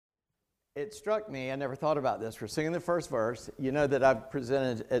It struck me, I never thought about this. We're singing the first verse. You know that I've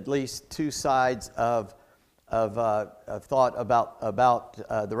presented at least two sides of thought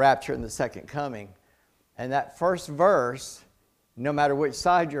about the rapture and the second coming. And that first verse, no matter which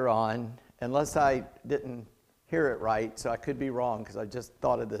side you're on, unless I didn't hear it right, so I could be wrong because I just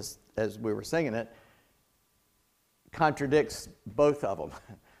thought of this as we were singing it, contradicts both of them.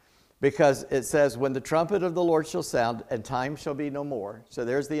 Because it says, when the trumpet of the Lord shall sound, and time shall be no more. So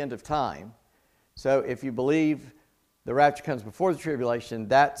there's the end of time. So if you believe the rapture comes before the tribulation,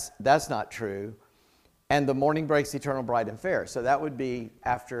 that's not true. And the morning breaks eternal, bright and fair. So that would be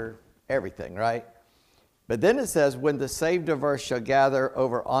after everything, right? But then it says, when the saved of earth shall gather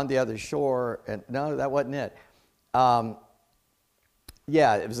over on the other shore. And no, that wasn't it.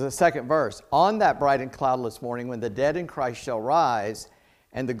 Yeah, it was the second verse. On that bright and cloudless morning, when the dead in Christ shall rise,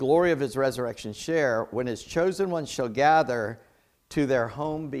 and the glory of his resurrection share, when his chosen ones shall gather to their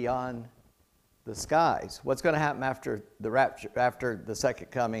home beyond the skies. What's going to happen after the rapture, after the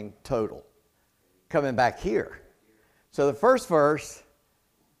second coming total? Coming back here. So the first verse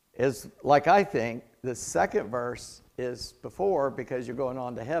is like I think. The second verse is before, because you're going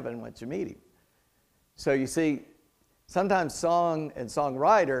on to heaven once you meet him. So you see, sometimes song and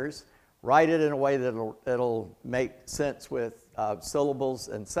songwriters write it in a way that'll make sense with syllables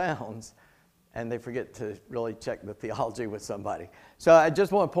and sounds, and they forget to really check the theology with somebody. So I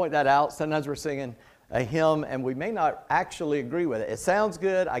just want to point that out. Sometimes we're singing a hymn, and we may not actually agree with it. It sounds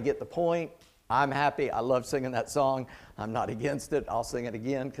good. I get the point. I'm happy. I love singing that song. I'm not against it. I'll sing it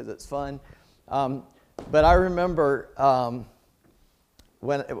again because it's fun. But I remember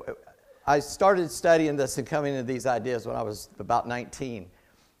when I started studying this and coming to these ideas when I was about 19.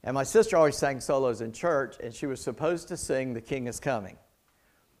 And my sister always sang solos in church, and she was supposed to sing The King is Coming.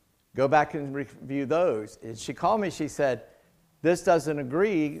 Go back and review those. And she called me, she said, this doesn't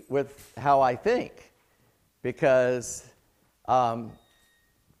agree with how I think. Because, thank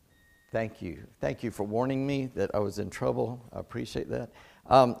you. Thank you for warning me that I was in trouble. I appreciate that.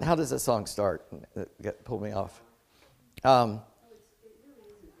 How does that song start? Pull me off. The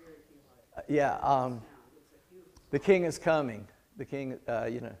King is Coming. The King,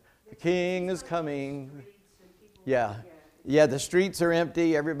 the King is coming. Yeah. Yeah, the streets are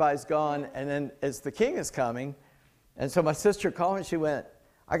empty, everybody's gone, and then as the King is coming, and so my sister called me, she went,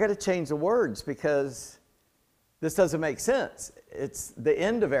 I got to change the words because this doesn't make sense. It's the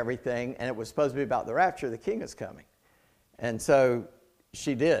end of everything, and it was supposed to be about the rapture, the King is coming. And so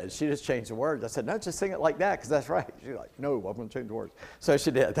she did. She just changed the words. I said, no, just sing it like that because that's right. She's like, no, I'm going to change the words. So she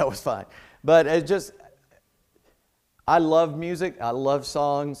did. That was fine. But it just, I love music. I love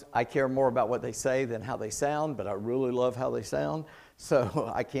songs. I care more about what they say than how they sound, but I really love how they sound.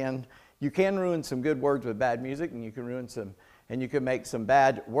 So you can ruin some good words with bad music, and you can make some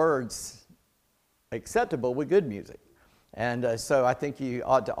bad words acceptable with good music. And so I think you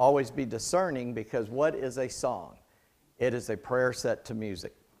ought to always be discerning, because what is a song? It is a prayer set to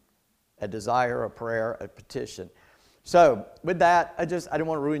music, a desire, a prayer, a petition. So with that, I didn't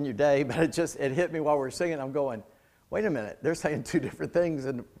want to ruin your day, but it hit me while we were singing. I'm going, wait a minute, they're saying two different things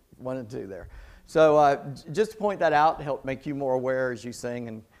in 1 and 2 there. So just to point that out to help make you more aware as you sing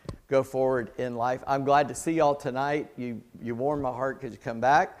and go forward in life. I'm glad to see y'all tonight. You warm my heart because you come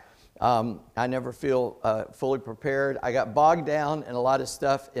back. I never feel fully prepared. I got bogged down in a lot of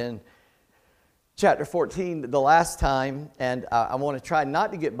stuff in chapter 14 the last time, and I want to try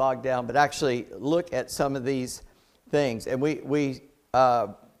not to get bogged down, but actually look at some of these things. And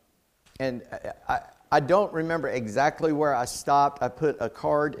I don't remember exactly where I stopped. I put a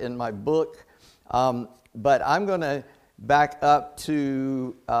card in my book, but I'm going to back up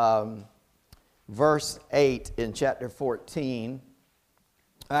to verse 8 in chapter 14.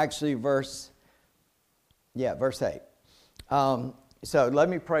 Actually, verse 8. So let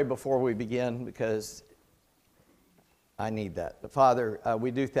me pray before we begin, because I need that. Father,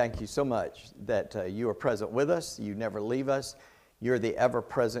 we do thank you so much that you are present with us. You never leave us. You're the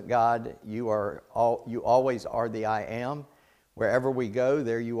ever-present God. You always are the I am. Wherever we go,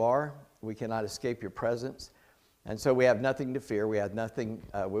 there you are. We cannot escape your presence. And so we have nothing to fear. We have nothing.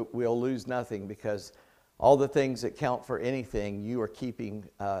 We'll lose nothing, because all the things that count for anything, you are keeping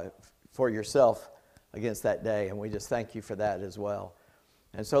for yourself against that day. And we just thank you for that as well.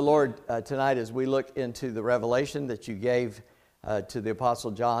 And so, Lord, tonight as we look into the revelation that you gave to the Apostle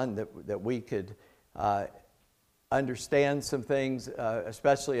John, that we could understand some things,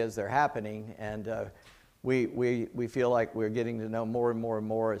 especially as they're happening. And we feel like we're getting to know more and more and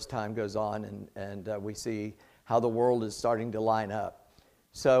more as time goes on, and we see how the world is starting to line up.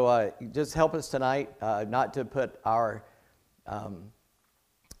 So just help us tonight not to put our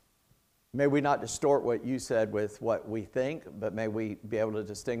may we not distort what you said with what we think, but may we be able to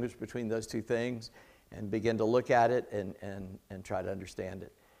distinguish between those two things and begin to look at it and try to understand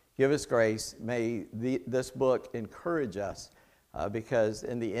it. Give us grace. May this book encourage us because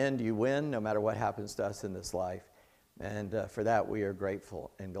in the end you win no matter what happens to us in this life. And for that we are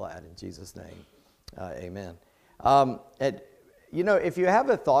grateful and glad in Jesus' name. Amen. If you have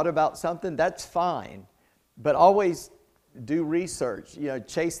a thought about something, that's fine, but always do research.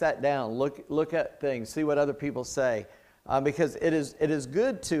 Chase that down. Look at things. See what other people say, because it is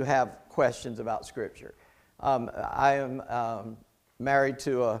good to have questions about Scripture. I am married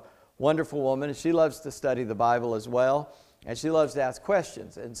to a wonderful woman, and she loves to study the Bible as well, and she loves to ask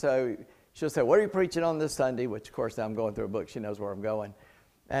questions. And so she'll say, "What are you preaching on this Sunday?" Which, of course, I'm going through a book. She knows where I'm going.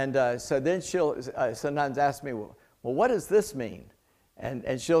 And so then she'll sometimes ask me, well, what does this mean? And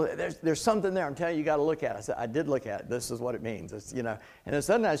there's something there. I'm telling you, you got to look at it. I said, I did look at it. This is what it means. And then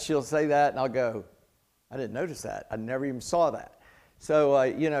sometimes she'll say that, and I'll go, I didn't notice that. I never even saw that. So,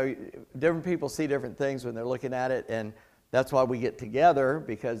 different people see different things when they're looking at it, and that's why we get together,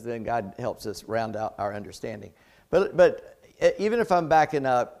 because then God helps us round out our understanding. But even if I'm backing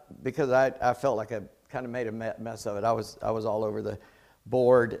up, because I felt like I kind of made a mess of it. I was all over the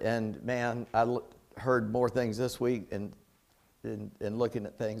board, and man, I heard more things this week and looking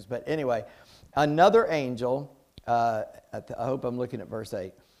at things. But anyway, another angel, I hope I'm looking at verse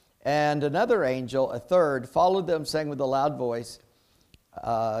 8. And another angel, a third, followed them, saying with a loud voice,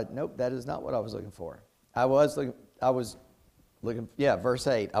 nope, that is not what I was looking for. I was looking, verse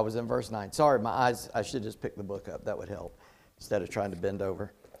 8. I was in verse 9. Sorry, my eyes, I should just pick the book up. That would help instead of trying to bend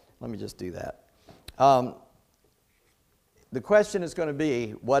over. Let me just do that. The question is going to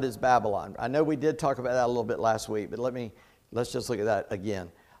be, what is Babylon? I know we did talk about that a little bit last week, but let's just look at that again.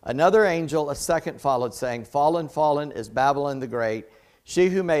 Another angel, a second, followed, saying, Fallen, fallen is Babylon the Great, she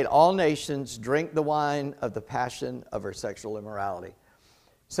who made all nations drink the wine of the passion of her sexual immorality.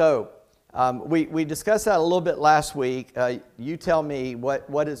 So we discussed that a little bit last week. You tell me,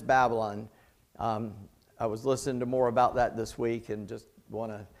 what is Babylon? I was listening to more about that this week and just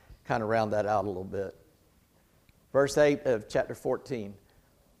want to kind of round that out a little bit. Verse 8 of chapter 14.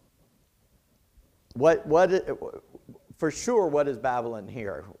 For sure, what is Babylon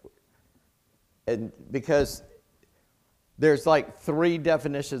here? And because there's like 3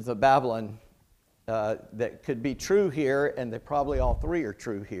 definitions of Babylon that could be true here, and they probably all 3 are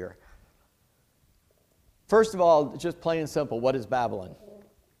true here. First of all, just plain and simple, what is Babylon? The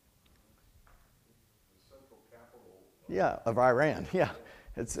central capital. Of Iran. Yeah,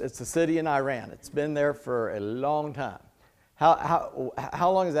 it's a city in Iran. It's been there for a long time.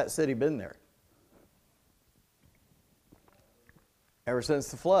 How long has that city been there? Ever since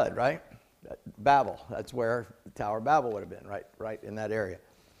the flood, right? Babel. That's where the Tower of Babel would have been, right in that area.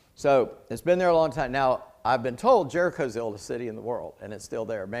 So it's been there a long time. Now, I've been told Jericho's the oldest city in the world, and it's still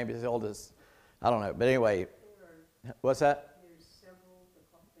there. Maybe it's the oldest, I don't know. But anyway, what's that? There's several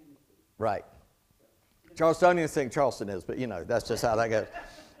things. Right. Charlestonians think Charleston is, but that's just how that goes.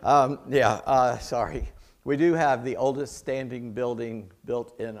 Sorry. We do have the oldest standing building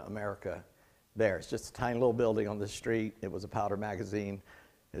built in America there. It's just a tiny little building on the street. It was a powder magazine.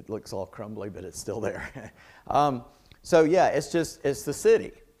 It looks all crumbly, but it's still there. It's the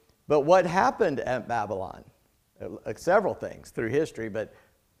city. But what happened at Babylon? Several things through history, but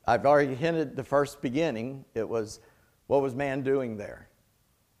I've already hinted the first beginning. It was, what was man doing there?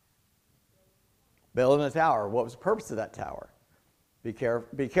 Building a tower. What was the purpose of that tower? Be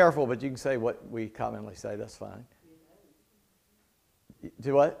careful, but you can say what we commonly say. That's fine.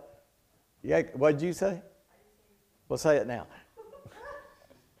 Do what? Yeah. What did you say? Well, say it now.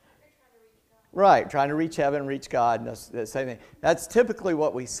 Right, trying to reach heaven, reach God, and that's the same thing. That's typically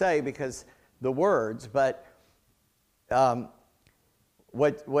what we say because the words, but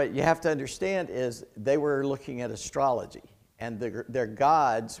what you have to understand is they were looking at astrology, and their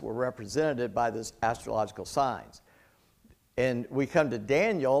gods were represented by this astrological signs. And we come to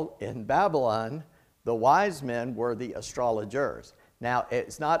Daniel in Babylon, the wise men were the astrologers. Now,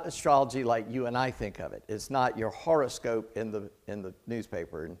 it's not astrology like you and I think of it. It's not your horoscope in the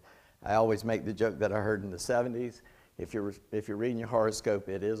newspaper. And I always make the joke that I heard in the 70s. If you're reading your horoscope,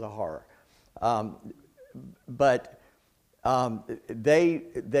 it is a horror. But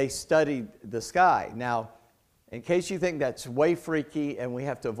they studied the sky. Now, in case you think that's way freaky and we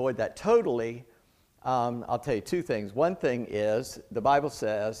have to avoid that totally, I'll tell you 2 things. One thing is the Bible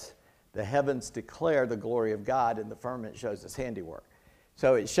says the heavens declare the glory of God and the firmament shows his handiwork.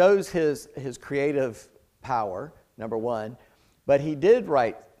 So it shows his creative power, number one. But he did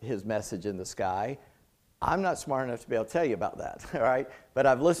write his message in the sky. I'm not smart enough to be able to tell you about that, all right? But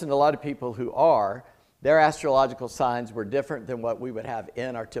I've listened to a lot of people who are. Their astrological signs were different than what we would have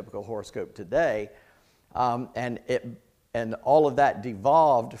in our typical horoscope today. And all of that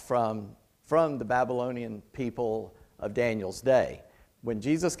devolved from the Babylonian people of Daniel's day. When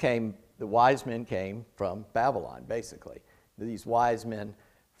Jesus came, the wise men came from Babylon, basically. These wise men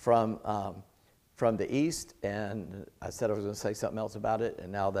from the east, and I said I was going to say something else about it,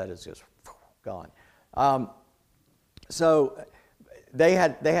 and now that is just gone. So they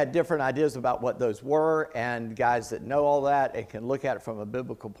had different ideas about what those were, and guys that know all that and can look at it from a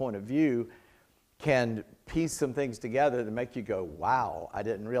biblical point of view can piece some things together to make you go, wow, I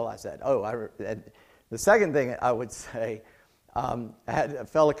didn't realize that. And the second thing I would say, I had a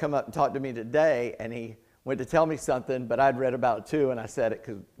fella come up and talk to me today, and he went to tell me something, but I'd read about it too, and I said it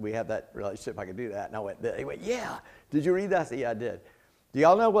because we have that relationship, I could do that. And he went, yeah, did you read that? I said, yeah, I did. Do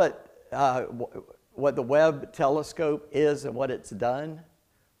y'all know what the Webb telescope is and what it's done?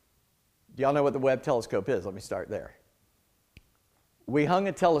 Do y'all know what the Webb telescope is? Let me start there. We hung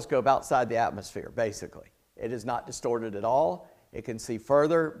a telescope outside the atmosphere, basically. It is not distorted at all. It can see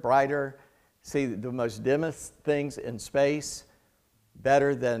further, brighter, see the most dimmest things in space,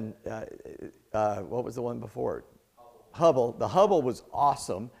 better than, what was the one before? Hubble. The Hubble was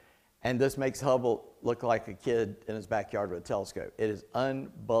awesome, and this makes Hubble look like a kid in his backyard with a telescope. It is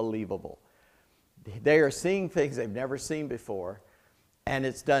unbelievable. They are seeing things they've never seen before, and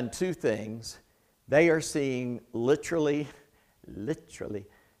it's done two things. They are seeing literally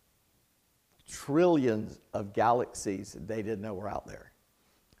trillions of galaxies that they didn't know were out there.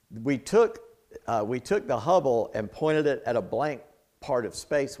 We took the Hubble and pointed it at a blank part of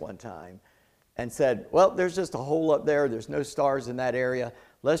space one time and said, well, there's just a hole up there. There's no stars in that area.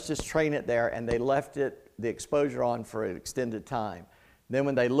 Let's just train it there. And they left the exposure on for an extended time. Then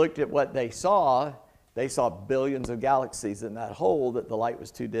when they looked at what they saw billions of galaxies in that hole that the light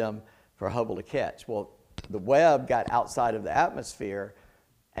was too dim for Hubble to catch. Well, the Webb got outside of the atmosphere,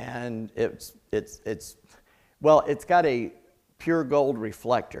 and it's got a pure gold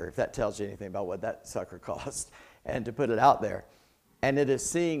reflector, if that tells you anything about what that sucker cost, and to put it out there. And it is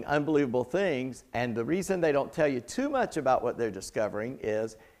seeing unbelievable things, and the reason they don't tell you too much about what they're discovering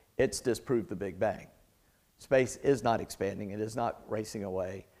is it's disproved the Big Bang. Space is not expanding. It is not racing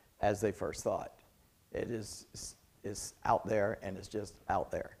away as they first thought. It is out there, and it's just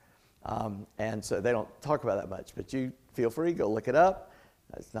out there. And so they don't talk about that much, but you feel free, go look it up.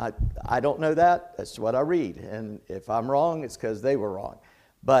 I don't know that. That's what I read. And if I'm wrong, it's because they were wrong.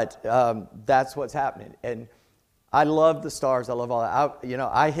 But that's what's happening. And I love the stars. I love all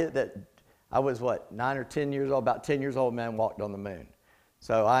that. I hit that. I was, 9 or 10 years old, about 10 years old, man, walked on the moon.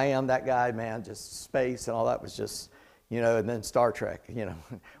 So I am that guy, man, just space and all that was just, and then Star Trek,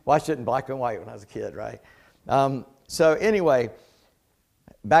 Watched it in black and white when I was a kid, right? So anyway,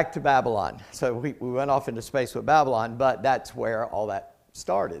 back to Babylon. So we went off into space with Babylon, but that's where all that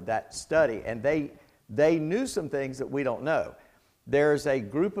started, that study. And they knew some things that we don't know. There's a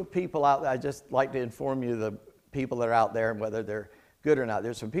group of people out there. I just like to inform you the people that are out there and whether they're good or not.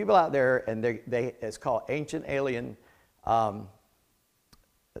 There's some people out there, and it's called ancient alien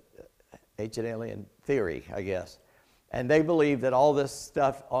theory, I guess. And they believe that all this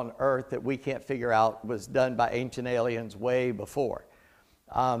stuff on Earth that we can't figure out was done by ancient aliens way before.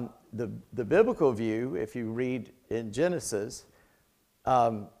 The biblical view, if you read in Genesis,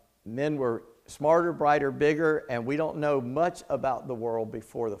 men were smarter, brighter, bigger, and we don't know much about the world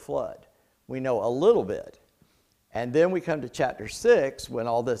before the flood. We know a little bit. And then we come to chapter 6 when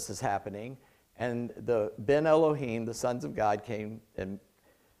all this is happening, and the Ben Elohim, the sons of God, came and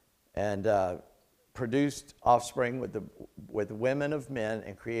produced offspring with women of men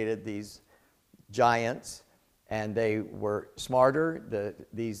and created these giants. And they were smarter.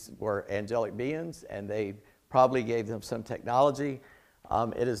 These were angelic beings, and they probably gave them some technology.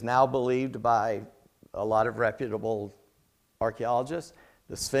 It is now believed by a lot of reputable archaeologists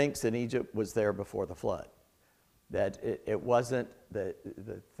the Sphinx in Egypt was there before the flood. That it wasn't the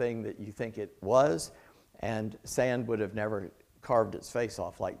thing that you think it was, and sand would have never carved its face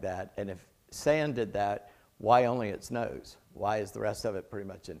off like that. And if sand did that, why only its nose? Why is the rest of it pretty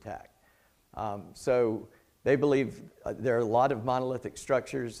much intact? So they believe there are a lot of monolithic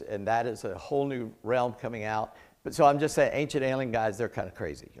structures, and that is a whole new realm coming out. But so I'm just saying, ancient alien guys, they're kind of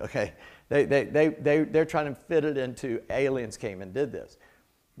crazy, okay? They're trying to fit it into aliens came and did this.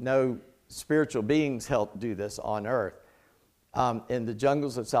 No spiritual beings helped do this on Earth. In the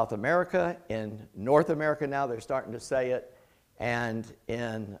jungles of South America, in North America now, they're starting to say it, and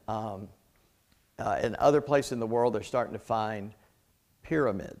in other places in the world, they're starting to find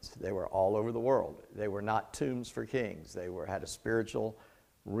pyramids. They were all over the world. They were not tombs for kings. They had a spiritual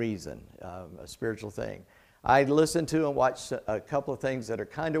reason, a spiritual thing. I listened to and watched a couple of things that are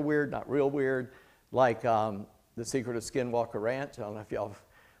kind of weird, not real weird, like The Secret of Skinwalker Ranch. I don't know if y'all have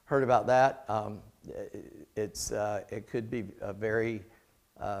heard about that. It could be a very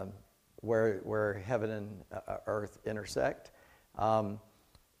where heaven and earth intersect.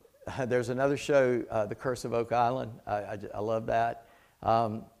 There's another show, The Curse of Oak Island. I love that.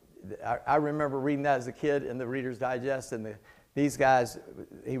 I remember reading that as a kid in the Reader's Digest, and these guys,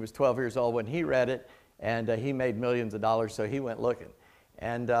 he was 12 years old when he read it, and he made millions of dollars, so he went looking.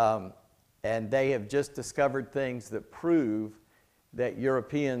 And they have just discovered things that prove that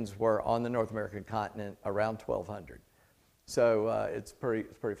Europeans were on the North American continent around 1200. So it's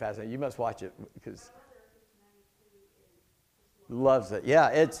pretty fascinating. You must watch it because loves it. Yeah,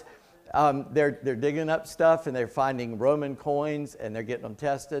 it's they're digging up stuff and they're finding Roman coins and they're getting them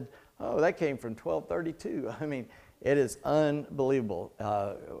tested. Oh, that came from 1232. I mean, it is unbelievable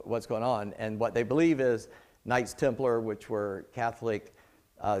what's going on. And what they believe is Knights Templar, which were Catholic,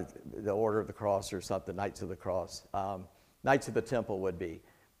 the Order of the Cross or something, Knights of the Cross, Knights of the Temple would be,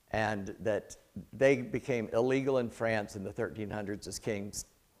 and that they became illegal in France in the 1300s as kings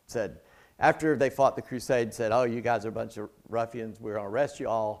said. After they fought the Crusade, said, oh, you guys are a bunch of ruffians, we're going to arrest you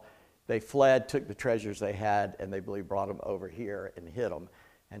all. They fled, took the treasures they had, and they believe brought them over here and hid them.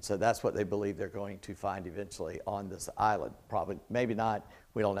 And so that's what they believe they're going to find eventually on this island. Probably, maybe not,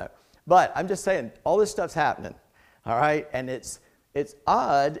 we don't know. But I'm just saying, all this stuff's happening, all right? And it's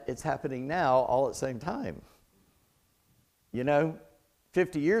odd it's happening now all at the same time. You know,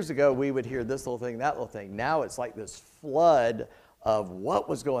 50 years ago, we would hear this little thing, that little thing. Now it's like this flood of what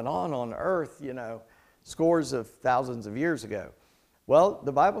was going on earth, you know, scores of thousands of years ago. Well,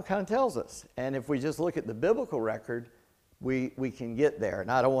 the Bible kind of tells us. And if we just look at the biblical record, we can get there.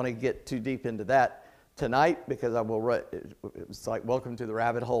 And I don't want to get too deep into that tonight because it's like welcome to the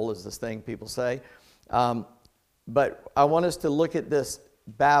rabbit hole is this thing people say. But I want us to look at this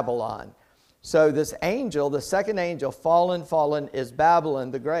Babylon. So this angel, the second angel, fallen, is Babylon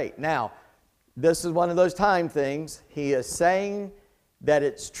the Great. Now, this is one of those time things. He is saying that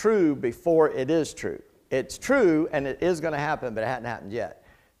it's true before it is true. It's true and it is going to happen, but it hasn't happened yet.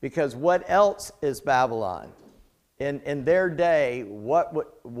 Because what else is Babylon? In their day,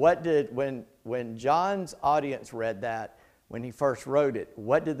 when John's audience read that, when he first wrote it,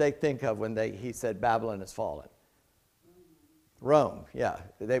 what did they think of when he said Babylon has fallen? Rome, yeah.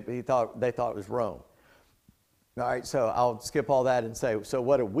 They thought it was Rome. All right, so I'll skip all that and say, so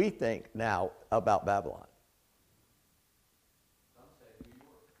what do we think now about Babylon?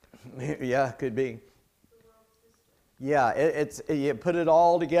 Yeah, could be. Yeah, you put it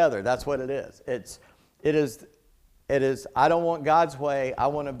all together. That's what it is. It is. I don't want God's way. I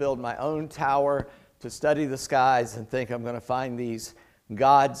want to build my own tower to study the skies and think I'm going to find these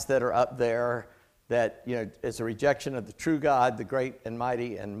gods that are up there. That, you know, it's a rejection of the true God, the great and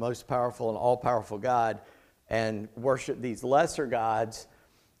mighty and most powerful and all-powerful God, and worship these lesser gods.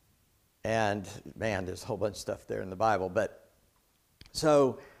 And, man, there's a whole bunch of stuff there in the Bible. But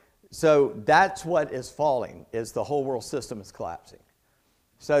so that's what is falling, is the whole world system is collapsing.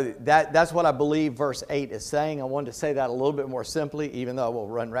 So that's what I believe verse 8 is saying. I wanted to say that a little bit more simply, even though I will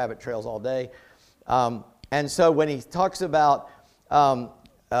run rabbit trails all day. And so when he talks about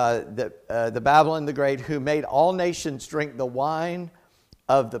the Babylon the Great, who made all nations drink the wine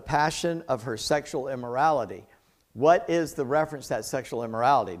of the passion of her sexual immorality. What is the reference to that sexual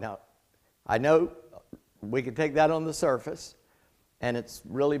immorality? Now, I know we can take that on the surface, and it's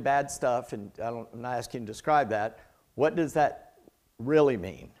really bad stuff, and I'm not asking you to describe that. What does that really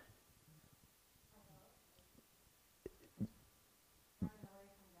mean?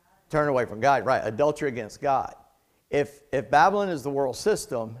 Turn away from God, right. Adultery against God. If Babylon is the world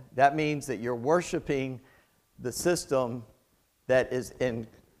system, that means that you're worshiping the system that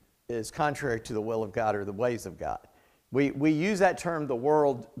is contrary to the will of God or the ways of God. We use that term, the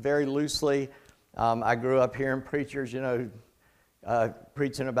world, very loosely. I grew up hearing preachers,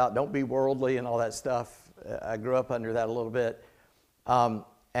 preaching about don't be worldly and all that stuff. I grew up under that a little bit.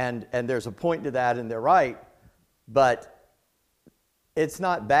 And there's a point to that, and they're right. But it's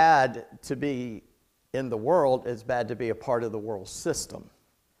not bad to be in the world. It's bad to be a part of the world system.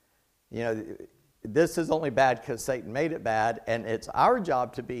 You know, this is only bad because Satan made it bad, and it's our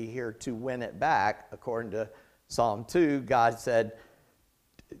job to be here to win it back. According to Psalm 2, God said,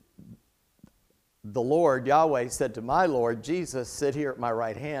 the Lord, Yahweh, said to my Lord, Jesus, sit here at my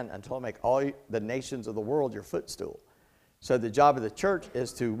right hand until I make all the nations of the world your footstool. So the job of the church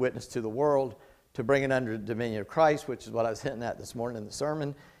is to witness to the world, to bring it under the dominion of Christ, which is what I was hinting at this morning in the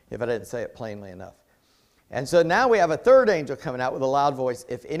sermon, if I didn't say it plainly enough. And so now we have a third angel coming out with a loud voice.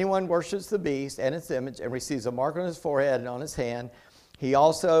 If anyone worships the beast and its image and receives a mark on his forehead and on his hand, he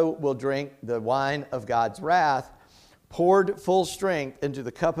also will drink the wine of God's wrath, poured full strength into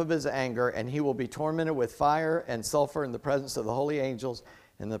the cup of his anger, and he will be tormented with fire and sulfur in the presence of the holy angels,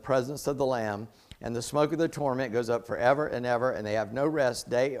 in the presence of the Lamb. And the smoke of their torment goes up forever and ever, and they have no rest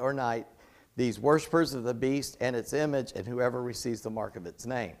day or night, these worshipers of the beast and its image, and whoever receives the mark of its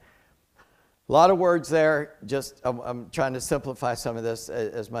name. A lot of words there. Just I'm trying to simplify some of this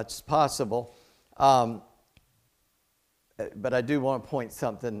as much as possible. But I do want to point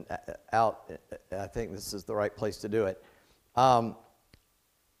something out. I think this is the right place to do it.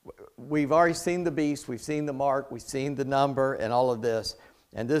 We've already seen the beast. We've seen the mark. We've seen the number and all of this.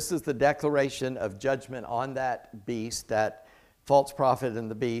 And this is the declaration of judgment on that beast, that false prophet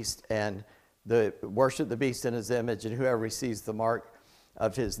and the beast, and the worship the beast in his image, and whoever receives the mark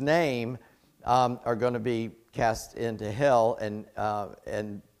of his name are going to be cast into hell. And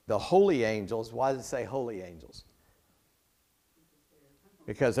the holy angels, why does it say holy angels?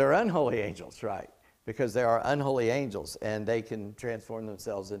 Because they're unholy angels, right? Because they are unholy angels, and they can transform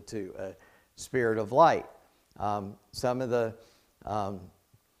themselves into a spirit of light. There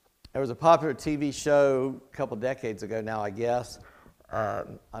was a popular TV show a couple decades ago now, I guess. I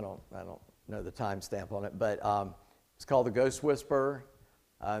don't know the timestamp on it, but it's called The Ghost Whisperer.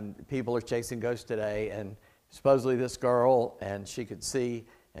 People are chasing ghosts today, and supposedly this girl, and she could see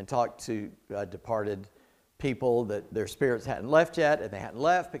and talk to departed people that their spirits hadn't left yet, and they hadn't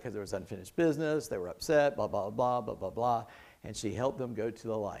left because there was unfinished business. They were upset, blah, blah, blah, blah, blah, blah, and she helped them go to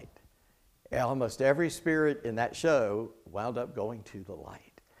the light. And almost every spirit in that show wound up going to the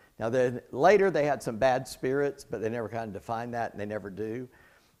light. Now, then later they had some bad spirits, but they never kind of defined that, and they never do,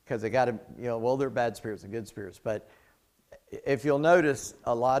 because they got to, well, they're bad spirits and good spirits. But if you'll notice,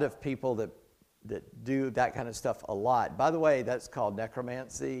 a lot of people that do that kind of stuff a lot, by the way, that's called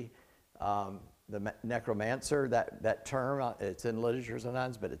necromancy. The necromancer, that term, it's in literature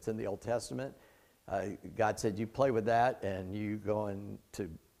sometimes, but it's in the Old Testament. God said, you play with that, and you go to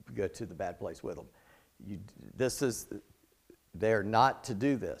the bad place with them. They're not to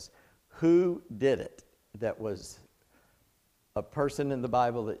do this. Who did it? That was a person in the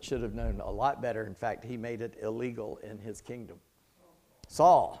Bible that should have known a lot better. In fact, he made it illegal in his kingdom.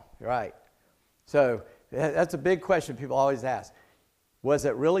 Saul, right. So that's a big question people always ask. Was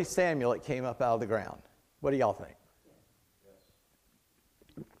it really Samuel that came up out of the ground? What do y'all think?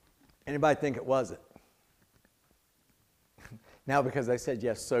 Yes. Anybody think it wasn't? Now, because they said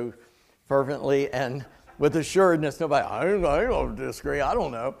yes so fervently and with assuredness, nobody, I don't disagree, I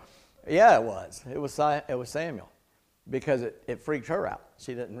don't know. Yeah, it was. It was Samuel, because it freaked her out.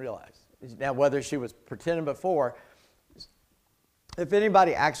 She didn't realize. Now, whether she was pretending before, if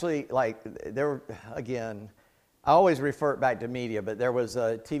anybody actually, again, I always refer it back to media, but there was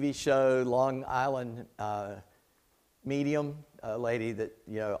a TV show, Long Island Medium, a lady that,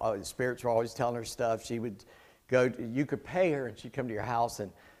 spirits were always telling her stuff. She would go, you could pay her, and she'd come to your house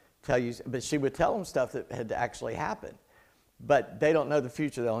and tell you, but she would tell them stuff that had actually happened. But they don't know the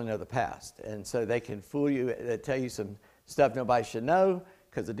future, they only know the past. And so they can fool you, they tell you some stuff nobody should know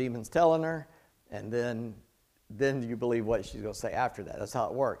because the demon's telling her, and then you believe what she's going to say after that. That's how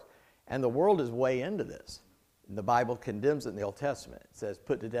it works. And the world is way into this. The Bible condemns it in the Old Testament. It says,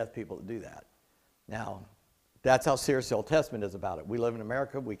 put to death people that do that. Now, that's how serious the Old Testament is about it. We live in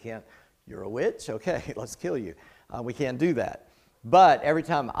America. We can't, you're a witch? Okay, let's kill you. We can't do that. But every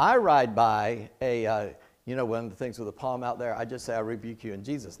time I ride by one of the things with the palm out there, I just say, I rebuke you in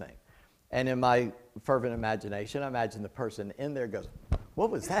Jesus' name. And in my fervent imagination, I imagine the person in there goes,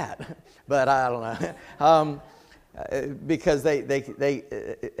 what was that? But I don't know. Because they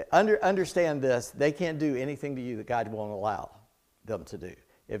understand this, they can't do anything to you that God won't allow them to do.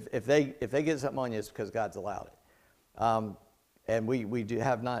 If they get something on you, it's because God's allowed it. And we do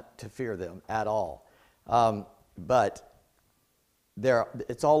have not to fear them at all. But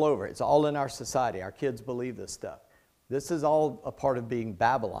it's all over. It's all in our society. Our kids believe this stuff. This is all a part of being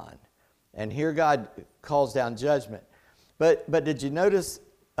Babylon. And here God calls down judgment. But did you notice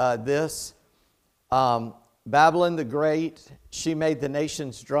this? Babylon the Great, she made the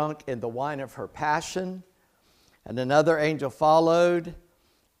nations drunk in the wine of her passion. And another angel followed,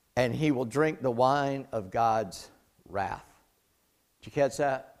 and he will drink the wine of God's wrath. Did you catch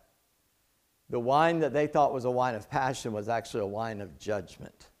that? The wine that they thought was a wine of passion was actually a wine of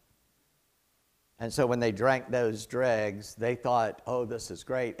judgment. And so when they drank those dregs, they thought, oh, this is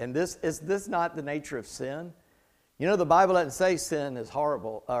great. And is this not the nature of sin? You know, the Bible doesn't say sin is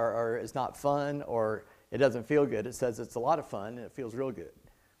horrible or it's not fun or it doesn't feel good. It says it's a lot of fun and it feels real good.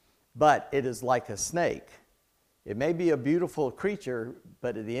 But it is like a snake. It may be a beautiful creature,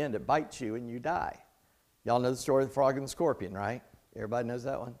 but at the end it bites you and you die. Y'all know the story of the frog and the scorpion, right? Everybody knows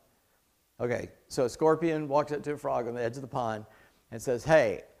that one? Okay, so a scorpion walks up to a frog on the edge of the pond and says,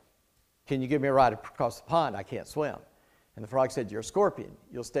 hey, can you give me a ride across the pond? I can't swim. And the frog said, you're a scorpion.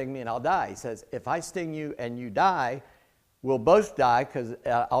 You'll sting me and I'll die. He says, if I sting you and you die, we'll both die because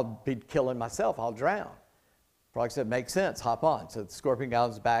I'll be killing myself. I'll drown. Frog said, makes sense. Hop on. So the scorpion got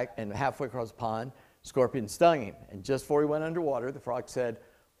on his back, and halfway across the pond, scorpion stung him. And just before he went underwater, the frog said,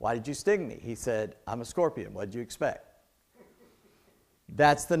 why did you sting me? He said, I'm a scorpion. What did you expect?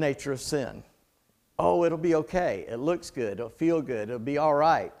 That's the nature of sin. Oh, it'll be okay. It looks good. It'll feel good. It'll be all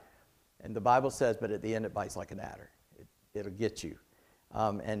right. And the Bible says, but at the end it bites like an adder. It'll get you.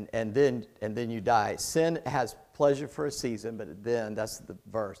 And then you die. Sin has pleasure for a season, but then, that's the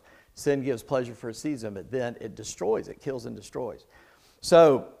verse. Sin gives pleasure for a season, but then it destroys. It kills and destroys.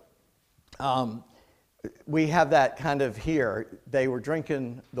 So we have that kind of here. They were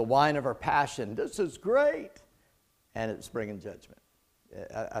drinking the wine of our passion. This is great. And it's bringing judgment.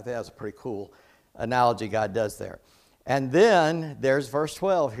 I think that's a pretty cool analogy God does there. And then there's verse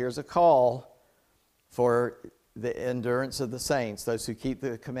 12. Here's a call for the endurance of the saints, those who keep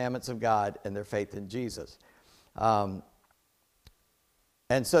the commandments of God and their faith in Jesus. And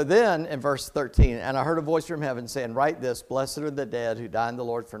so then in verse 13, and I heard a voice from heaven saying, write this, blessed are the dead who die in the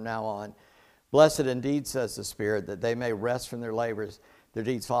Lord from now on. Blessed indeed, says the Spirit, that they may rest from their labors, their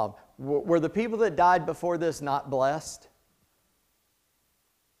deeds follow. Were the people that died before this not blessed?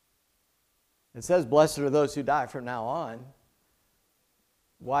 It says, blessed are those who die from now on.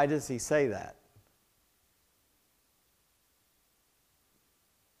 Why does he say that?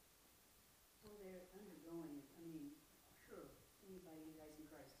 Well, they're undergoing, I mean, sure, anybody who dies in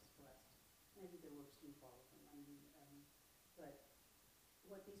Christ is blessed. Maybe their works do follow them. I mean, but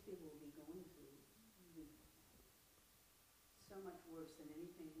what these people will be going through will be so much worse than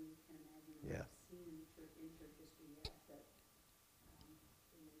anything we can imagine or Yeah. have seen in church history yet, that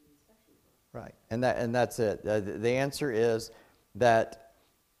they will be especially blessed. Right, and that's it. The answer is that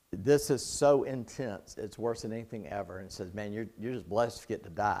this is so intense, it's worse than anything ever. And it says, man, you're just blessed if you get to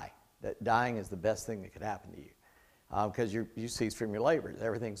die. That dying is the best thing that could happen to you because you cease from your labors.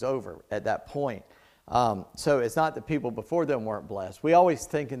 Everything's over at that point. So it's not that people before them weren't blessed. We always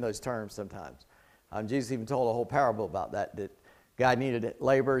think in those terms sometimes. Jesus even told a whole parable about that guy needed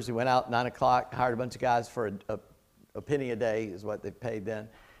laborers. He went out at 9 o'clock, hired a bunch of guys for a penny a day is what they paid then.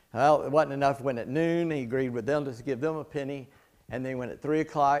 Well, it wasn't enough. Went at noon. He agreed with them to give them a penny. And then he went at 3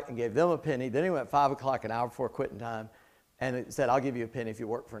 o'clock and gave them a penny. Then he went at 5 o'clock, an hour before quitting time, and it said, I'll give you a penny if you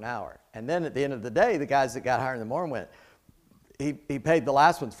work for an hour. And then at the end of the day, the guys that got hired in the morning went, he paid the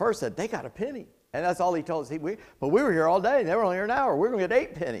last ones first, said, they got a penny. And that's all he told us. But we were here all day. They were only here an hour. We're going to get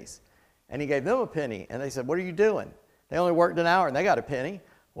 8 pennies. And he gave them a penny. And they said, what are you doing? They only worked an hour and they got a penny.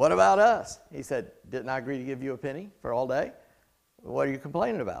 What about us? He said, didn't I agree to give you a penny for all day? What are you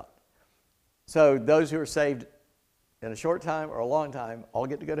complaining about? So those who are saved in a short time or a long time all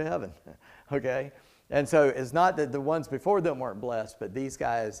get to go to heaven, okay? And so it's not that the ones before them weren't blessed, but these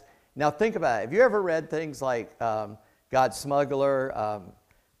guys. Now think about it. Have you ever read things like God's Smuggler?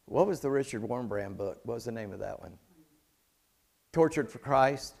 What was the Richard Wurmbrand book? What was the name of that one? Tortured for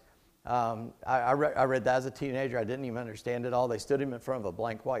Christ. I read that as a teenager. I didn't even understand it all. They stood him in front of a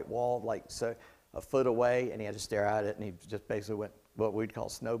blank white wall, like so, a foot away, and he had to stare at it, and he just basically went what we'd call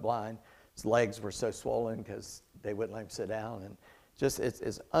snowblind. His legs were so swollen because they wouldn't let him sit down, and just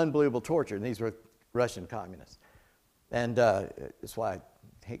it's unbelievable torture. And these were Russian communists, and it's why I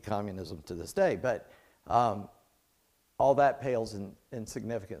hate communism to this day. But all that pales in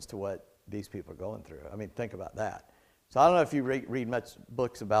significance to what these people are going through. I mean, think about that. So I don't know if you read much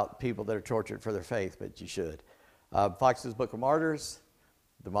books about people that are tortured for their faith, but you should. Fox's Book of Martyrs,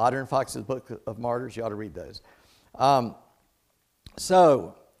 the modern Fox's Book of Martyrs, you ought to read those.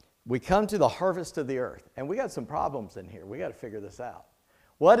 So we come to the harvest of the earth, and we got some problems in here. We got to figure this out.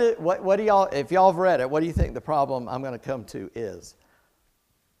 What do y'all, if y'all have read it, what do you think the problem I'm going to come to is?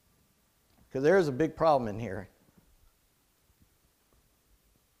 Because there is a big problem in here.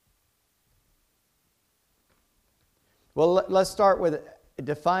 Well, let's start with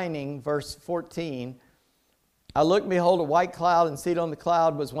defining verse 14. I looked, behold, a white cloud, and seated on the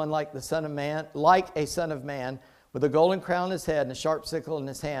cloud was one like the Son of Man, like a Son of Man, with a golden crown on his head and a sharp sickle in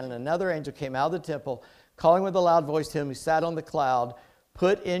his hand. And another angel came out of the temple, calling with a loud voice to him who sat on the cloud,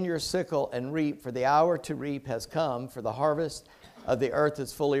 put in your sickle and reap, for the hour to reap has come, for the harvest of the earth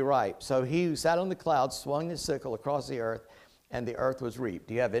is fully ripe. So he who sat on the clouds swung his sickle across the earth, and the earth was reaped.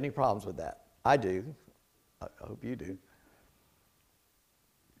 Do you have any problems with that? I do. I hope you do.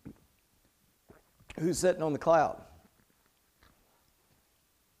 Who's sitting on the cloud?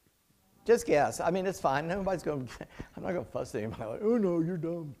 Just guess. I mean, it's fine. Nobody's going to, I'm not going to fuss at anybody like, oh no, you're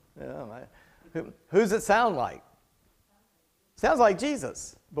dumb. Who's it sound like? Sounds like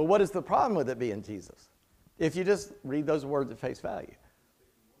Jesus. But what is the problem with it being Jesus? If you just read those words at face value.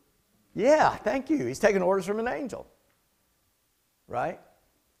 Yeah, thank you. He's taking orders from an angel. Right?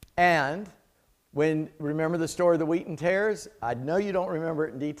 And remember the story of the wheat and tares? I know you don't remember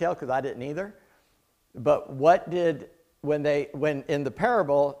it in detail because I didn't either. But when in the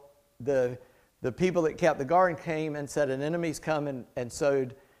parable, the people that kept the garden came and said, an enemy's come and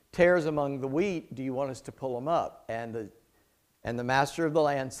sowed tares among the wheat. Do you want us to pull them up? And the master of the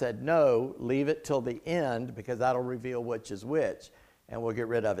land said, no, leave it till the end because that'll reveal which is which. And we'll get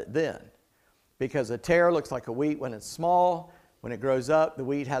rid of it then. Because a tare looks like a wheat when it's small. When it grows up, the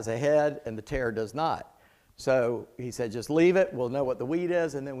wheat has a head and the tare does not. So he said, just leave it. We'll know what the wheat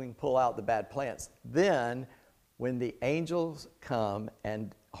is, and then we can pull out the bad plants. Then, when the angels come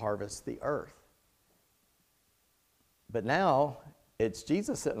and harvest the earth. But now, it's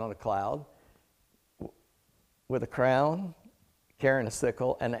Jesus sitting on a cloud with a crown, carrying a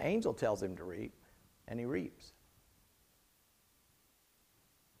sickle, and the angel tells him to reap, and he reaps.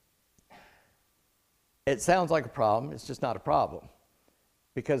 It sounds like a problem. It's just not a problem.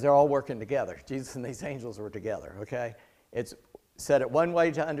 Because they're all working together. Jesus and these angels were together, okay? It's said it one way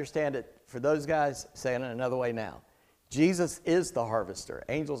to understand it for those guys, saying it another way now. Jesus is the harvester.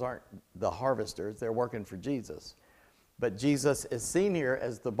 Angels aren't the harvesters. They're working for Jesus. But Jesus is seen here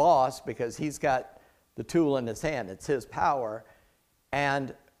as the boss because he's got the tool in his hand. It's his power.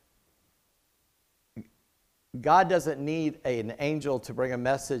 And God doesn't need an angel to bring a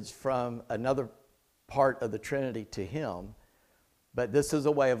message from another part of the Trinity to him. But this is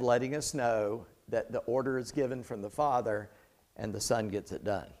a way of letting us know that the order is given from the Father and the Son gets it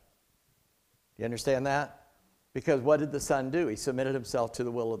done. You understand that? Because what did the Son do? He submitted himself to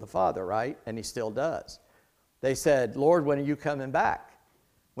the will of the Father, right? And he still does. They said, Lord, when are you coming back?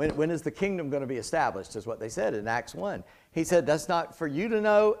 When is the kingdom going to be established, is what they said in Acts 1. He said, that's not for you to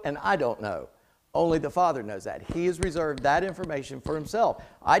know, and I don't know. Only the Father knows that. He has reserved that information for himself.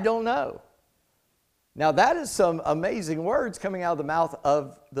 I don't know. Now, that is some amazing words coming out of the mouth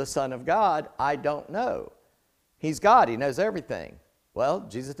of the Son of God. I don't know. He's God. He knows everything. Well,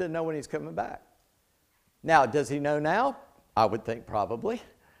 Jesus didn't know when he's coming back. Now, does he know now? I would think probably.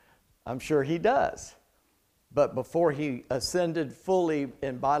 I'm sure he does. But before he ascended fully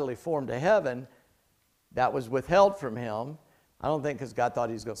in bodily form to heaven, that was withheld from him. I don't think because God thought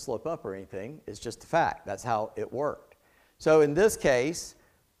he was going to slip up or anything. It's just a fact. That's how it worked. So in this case,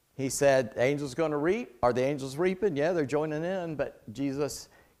 he said, the angels going to reap. Are the angels reaping? Yeah, they're joining in. But Jesus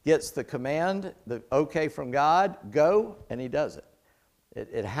gets the command, the okay from God, go, and he does it.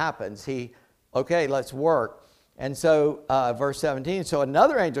 It happens. Okay, let's work. And so, verse 17, so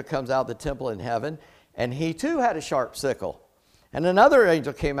another angel comes out of the temple in heaven, and he too had a sharp sickle. And another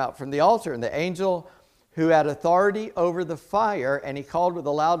angel came out from the altar, and the angel who had authority over the fire, and he called with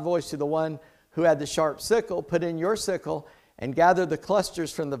a loud voice to the one who had the sharp sickle, put in your sickle, and gather the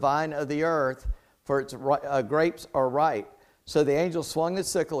clusters from the vine of the earth, for its grapes are ripe. So the angel swung the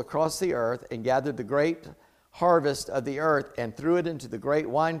sickle across the earth and gathered the grape harvest of the earth and threw it into the great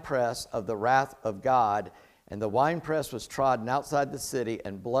winepress of the wrath of God. And the winepress was trodden outside the city,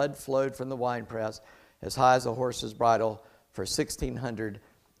 and blood flowed from the winepress as high as a horse's bridle for 1,600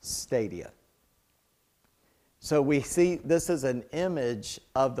 stadia. So we see this is an image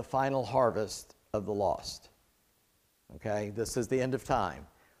of the final harvest of the lost. Okay, this is the end of time.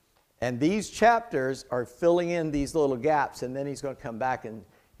 And these chapters are filling in these little gaps, and then he's going to come back and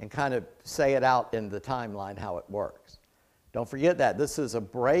kind of say it out in the timeline how it works. Don't forget that. This is a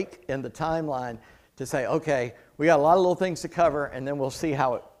break in the timeline to say, okay, we got a lot of little things to cover, and then we'll see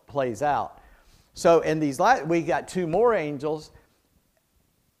how it plays out. So in these we got two more angels.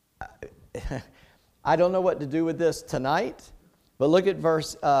 I don't know what to do with this tonight, but look at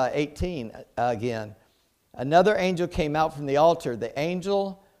verse 18 again. Another angel came out from the altar, the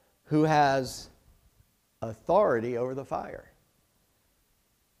angel who has authority over the fire.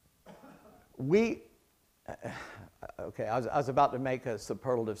 Okay, I was about to make a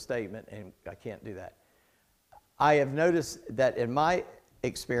superlative statement, and I can't do that. I have noticed that in my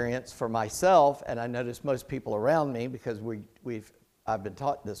experience for myself, and I notice most people around me, because I've been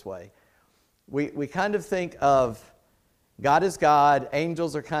taught this way, we kind of think of God is God.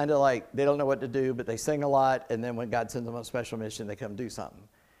 Angels are kind of like, they don't know what to do, but they sing a lot. And then when God sends them on a special mission, they come do something,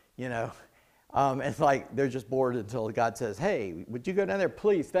 you know. It's like they're just bored until God says, hey, would you go down there?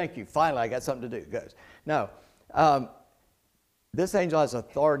 Please, thank you. Finally, I got something to do. Goes. No. This angel has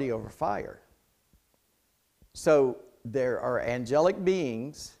authority over fire. So there are angelic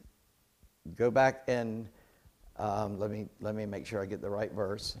beings. Go back and let me make sure I get the right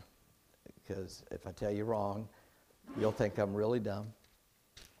verse, because if I tell you wrong, you'll think I'm really dumb.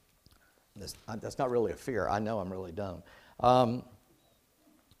 That's not really a fear. I know I'm really dumb.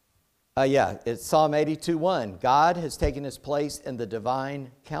 It's Psalm 82:1. God has taken his place in the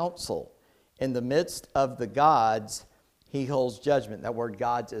divine council. In the midst of the gods, he holds judgment. That word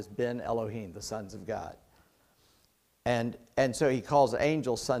gods is Ben Elohim, the sons of God. And so he calls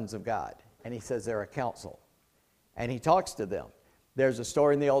angels sons of God. And he says they're a council. And he talks to them. There's a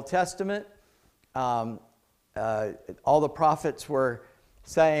story in the Old Testament. All the prophets were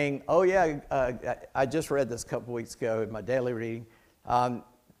saying, I just read this a couple weeks ago in my daily reading. One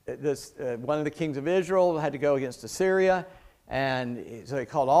of the kings of Israel had to go against Assyria. And so he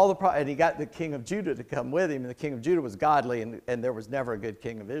called all the prophets, and he got the king of Judah to come with him. And the king of Judah was godly, and there was never a good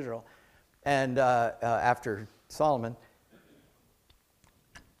king of Israel. And after Solomon.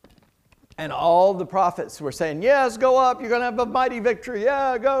 And all the prophets were saying, yes, go up, you're going to have a mighty victory.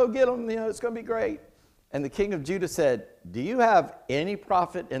 Yeah, go get them, it's going to be great. And the king of Judah said, do you have any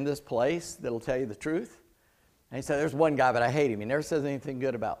prophet in this place that'll tell you the truth? And he said, there's one guy, but I hate him. He never says anything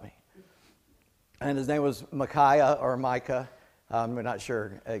good about me. And his name was Micaiah or Micah. We're not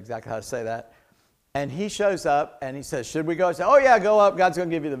sure exactly how to say that. And he shows up and he says, should we go? I said, oh yeah, go up. God's going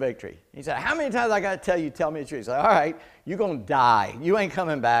to give you the victory. He said, how many times I got to tell you, tell me the truth? He said, all right, you're going to die. You ain't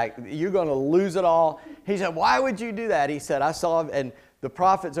coming back. You're going to lose it all. He said, why would you do that? He said, I saw, and the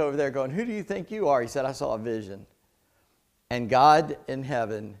prophet's over there going, who do you think you are? He said, I saw a vision. And God in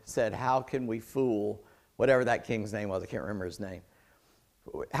heaven said, how can we fool, whatever that king's name was, I can't remember his name.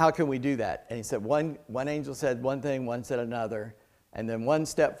 How can we do that? And he said, one angel said one thing, one said another. And then one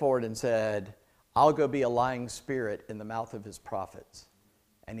stepped forward and said, I'll go be a lying spirit in the mouth of his prophets.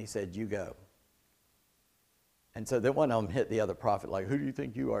 And he said, you go. And so then one of them hit the other prophet, like, who do you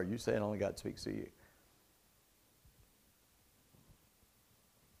think you are? You saying only God speaks to you.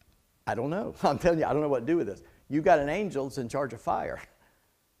 I don't know. I'm telling you, I don't know what to do with this. You got an angel that's in charge of fire.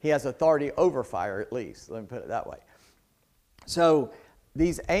 He has authority over fire, at least. Let me put it that way. So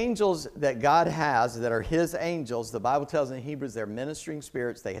these angels that God has that are his angels, the Bible tells in Hebrews they're ministering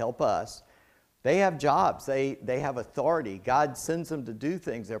spirits. They help us. They have jobs. They have authority. God sends them to do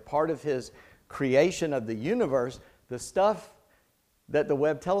things. They're part of his creation of the universe. The stuff that the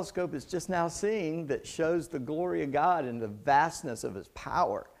Webb telescope is just now seeing that shows the glory of God and the vastness of his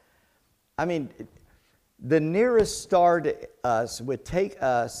power. I mean, the nearest star to us would take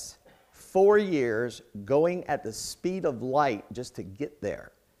us 4 years going at the speed of light just to get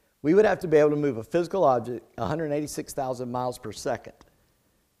there. We would have to be able to move a physical object 186,000 miles per second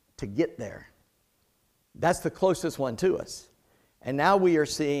to get there. That's the closest one to us. And now we are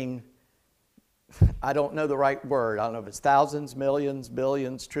seeing, I don't know the right word, I don't know if it's thousands, millions,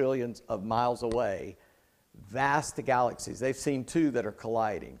 billions, trillions of miles away, vast galaxies. They've seen two that are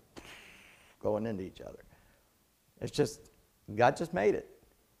colliding, going into each other. It's just, God just made it.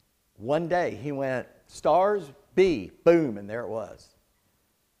 One day he went, stars, B, boom, and there it was.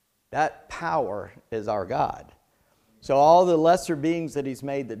 That power is our God. So all the lesser beings that he's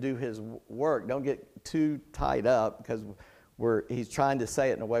made that do his work, don't get too tied up, because he's trying to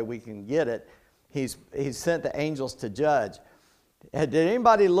say it in a way we can get it. He's sent the angels to judge. Did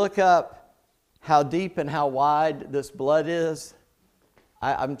anybody look up how deep and how wide this blood is?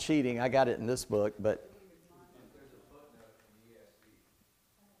 I'm cheating. I got it in this book, but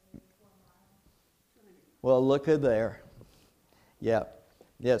well, look at there. Yeah.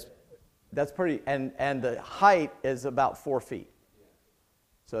 Yes. That's pretty, and the height is about 4 feet.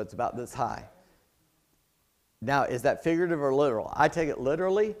 So it's about this high. Now, is that figurative or literal? I take it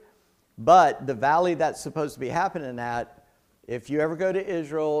literally, but the valley that's supposed to be happening at, if you ever go to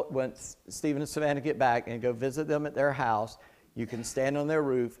Israel, when Stephen and Savannah get back and go visit them at their house, you can stand on their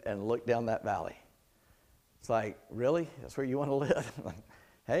roof and look down that valley. It's like, really? That's where you want to live?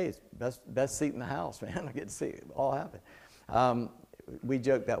 Hey, it's best seat in the house, man. I get to see it all happen. We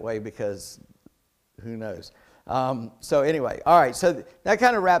joke that way because who knows? So anyway, all right. So that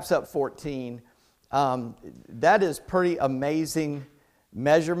kind of wraps up 14. That is pretty amazing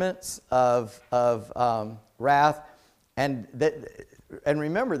measurements of wrath, and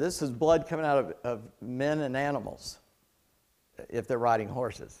remember, this is blood coming out of men and animals if they're riding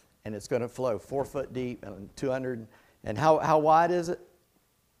horses, and it's going to flow 4 foot deep and 200 And how wide is it?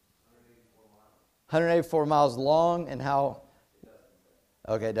 184 miles long, and how?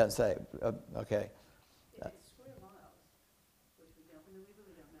 Okay, it doesn't say. Okay. It's square miles, which we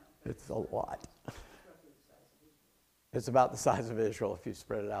really don't know. It's a lot. It's roughly the size of Israel. It's about the size of Israel if you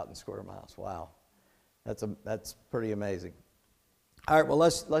spread it out in square miles. Wow. That's pretty amazing. All right, well,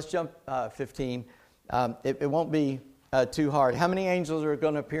 let's jump 15. It won't be too hard. How many angels are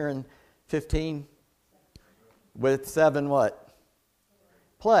going to appear in 15? With 7 what?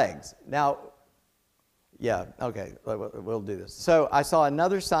 Plagues. Now, yeah, okay, we'll do this. So I saw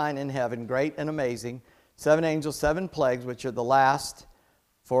another sign in heaven, great and amazing, 7 angels, 7 plagues, which are the last,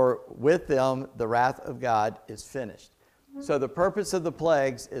 for with them the wrath of God is finished. So the purpose of the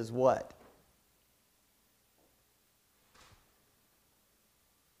plagues is what?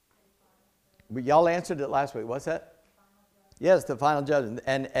 Y'all answered it last week. What's that? Yes, the final judgment.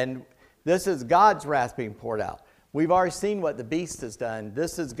 And this is God's wrath being poured out. We've already seen what the beast has done.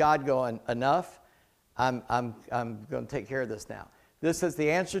 This is God going, enough. I'm going to take care of this now. This is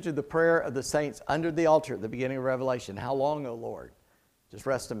the answer to the prayer of the saints under the altar at the beginning of Revelation. How long, O Lord? Just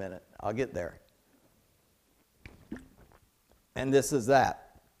rest a minute. I'll get there. And this is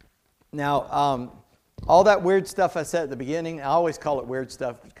that. Now, all that weird stuff I said at the beginning, I always call it weird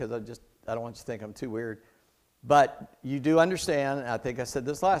stuff because I don't want you to think I'm too weird. But you do understand, and I think I said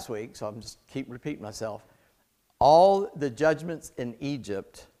this last week, so I'm just keep repeating myself. All the judgments in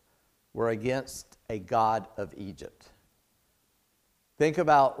Egypt were against a god of Egypt. Think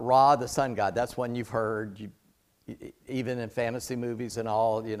about Ra, the sun god. That's one you've heard, even in fantasy movies and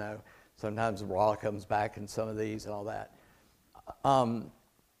all, you know. Sometimes Ra comes back in some of these and all that.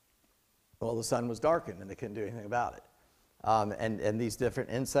 Well, the sun was darkened and they couldn't do anything about it. And these different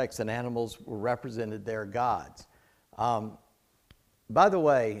insects and animals were represented their gods. By the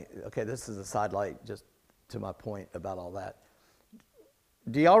way, okay, this is a sidelight just to my point about all that.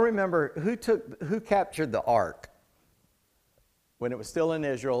 Do y'all remember who captured the ark when it was still in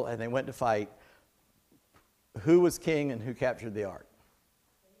Israel and they went to fight? Who was king and who captured the ark?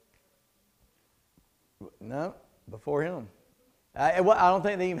 No, before him. I don't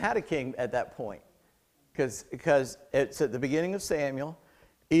think they even had a king at that point. Because it's at the beginning of Samuel.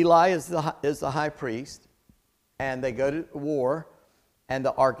 Eli is the high priest, and they go to war, and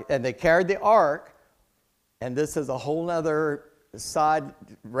the ark, and they carried the ark, and this is a whole other side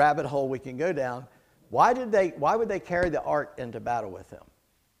rabbit hole we can go down. Why would they carry the ark into battle with them?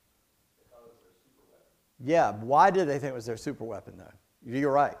 Yeah, why did they think it was their super weapon though?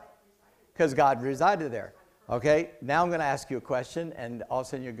 You're right. Because God resided there. Okay, now I'm going to ask you a question, and all of a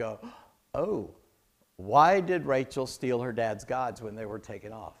sudden you go, oh. Why did Rachel steal her dad's gods when they were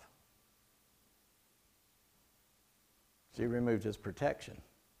taken off? She removed his protection.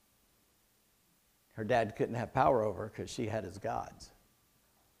 Her dad couldn't have power over her because she had his gods.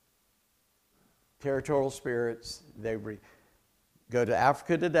 Territorial spirits, go to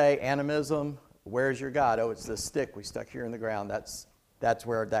Africa today, animism, where's your God? Oh, it's this stick we stuck here in the ground. That's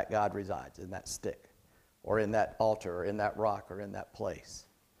where that God resides, in that stick, or in that altar, or in that rock, or in that place.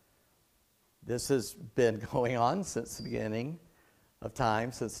 This has been going on since the beginning of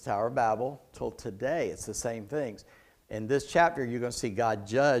time, since the Tower of Babel till today. It's the same things. In this chapter, you're going to see God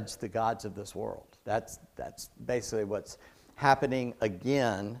judge the gods of this world. That's basically what's happening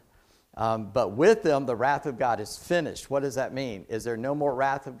again. But with them, the wrath of God is finished. What does that mean? Is there no more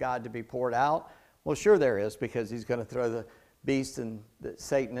wrath of God to be poured out? Well, sure there is, because he's going to throw the beast and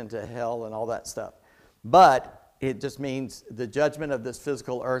Satan into hell and all that stuff. But it just means the judgment of this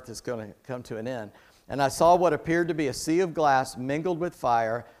physical earth is going to come to an end. And I saw what appeared to be a sea of glass mingled with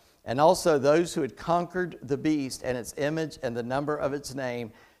fire, and also those who had conquered the beast and its image and the number of its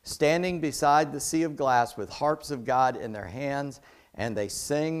name, standing beside the sea of glass with harps of God in their hands, and they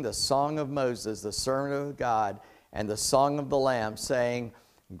sing the song of Moses, the servant of God, and the song of the Lamb, saying,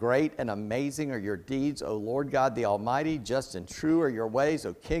 great and amazing are your deeds, O Lord God the Almighty. Just and true are your ways,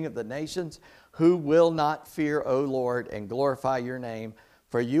 O King of the nations. Who will not fear, O Lord, and glorify your name?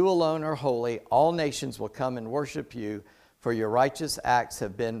 For you alone are holy. All nations will come and worship you, for your righteous acts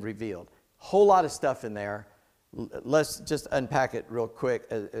have been revealed. Whole lot of stuff in there. Let's just unpack it real quick,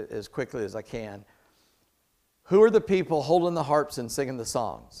 as quickly as I can. Who are the people holding the harps and singing the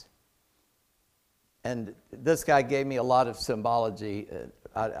songs? And this guy gave me a lot of symbology.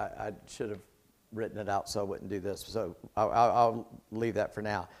 I should have written it out so I wouldn't do this. So I'll leave that for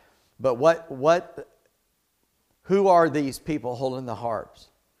now. But who are these people holding the harps?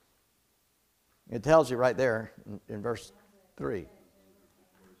 It tells you right there in verse 3.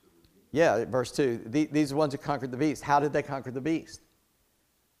 Yeah, verse 2. These are the ones who conquered the beast. How did they conquer the beast?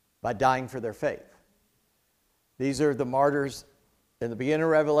 By dying for their faith. These are the martyrs in the beginning of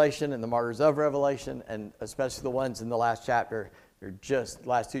Revelation and the martyrs of Revelation, and especially the ones in the last chapter. They're just,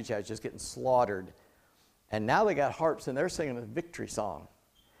 last two chapters, just getting slaughtered. And now they got harps and they're singing a victory song.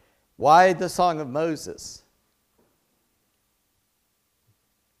 Why the Song of Moses?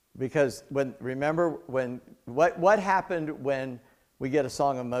 Because what happened when we get a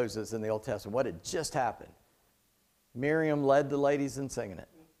Song of Moses in the Old Testament? What had just happened? Miriam led the ladies in singing it.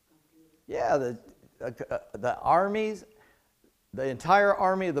 Yeah, the armies, the entire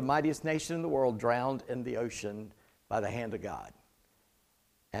army of the mightiest nation in the world drowned in the ocean by the hand of God.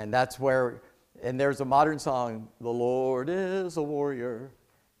 And that's where, and there's a modern song, "The Lord is a warrior."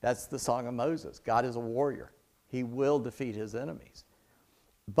 That's the Song of Moses. God is a warrior. He will defeat his enemies.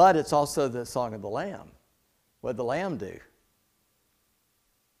 But it's also the Song of the Lamb. What did the Lamb do?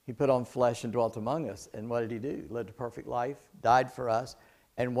 He put on flesh and dwelt among us. And what did he do? Lived a perfect life, died for us,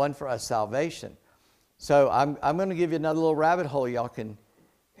 and won for us salvation. So I'm going to give you another little rabbit hole y'all can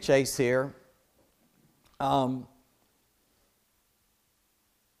chase here.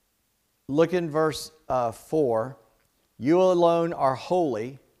 Look in verse 4. "You alone are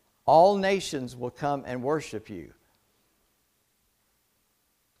holy. All nations will come and worship you."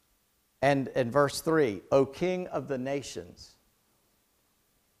 And in verse 3, "O King of the nations."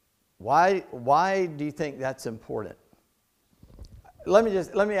 Why do you think that's important? Let me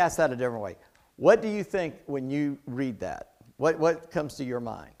ask that a different way. What do you think when you read that? What comes to your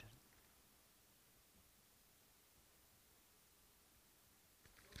mind?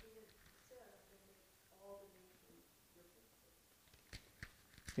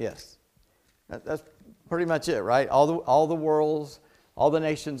 Yes. That's pretty much it, right? All the worlds, all the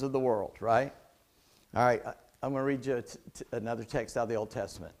nations of the world, right? All right, I'm going to read you another text out of the Old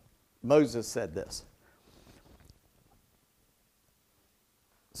Testament. Moses said this.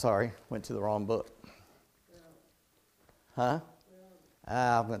 Sorry, went to the wrong book. Huh?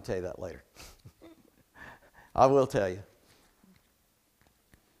 I'm going to tell you that later. I will tell you.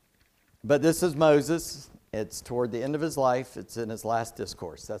 But this is Moses. It's toward the end of his life. It's in his last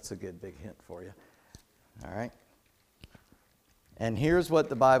discourse. That's a good big hint for you. All right. And here's what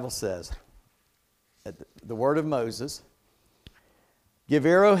the Bible says. The word of Moses. "Give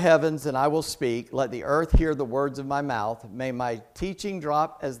ear, O heavens, and I will speak. Let the earth hear the words of my mouth. May my teaching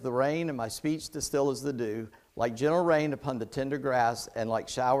drop as the rain and my speech distill as the dew, like gentle rain upon the tender grass and like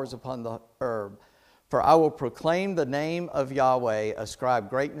showers upon the herb. For I will proclaim the name of Yahweh, ascribe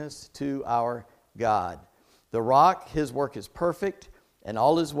greatness to our God. The rock, his work is perfect, and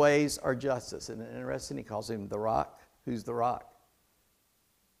all his ways are justice." And interesting, he calls him the rock. Who's the rock?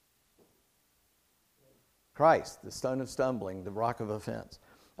 Christ, the stone of stumbling, the rock of offense.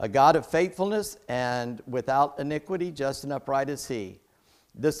 "A God of faithfulness and without iniquity, just and upright is he."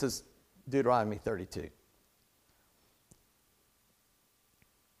 This is Deuteronomy 32.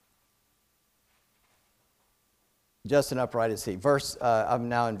 Just and upright is he. I'm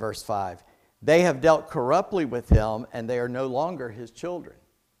now in verse 5. "They have dealt corruptly with him, and they are no longer his children."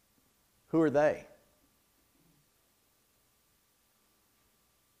 Who are they?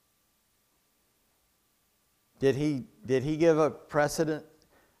 Did he give a precedent,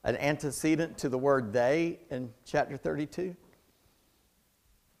 an antecedent to the word "they" in chapter 32?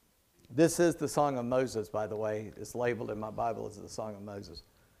 This is the Song of Moses, by the way. It's labeled in my Bible as the Song of Moses.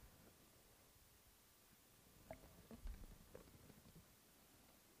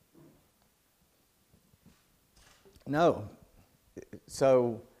 No.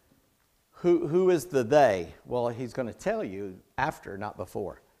 So who is the "they"? Well, he's going to tell you after, not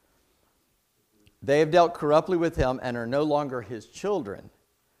before. "They have dealt corruptly with him and are no longer his children,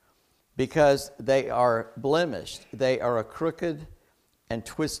 because they are blemished. They are a crooked and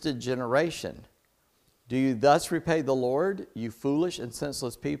twisted generation. Do you thus repay the Lord, you foolish and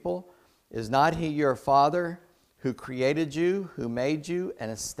senseless people? Is not he your father who created you, who made you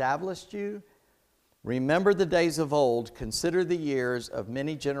and established you? Remember the days of old, consider the years of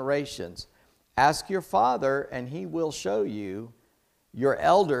many generations. Ask your father, and he will show you. Your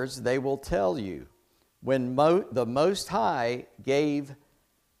elders, they will tell you. When the Most High gave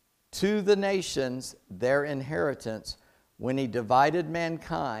to the nations their inheritance, when he divided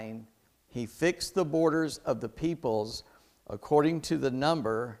mankind, he fixed the borders of the peoples according to the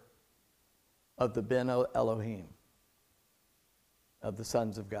number of the Ben Elohim, of the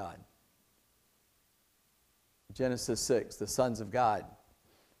sons of God." Genesis 6, the sons of God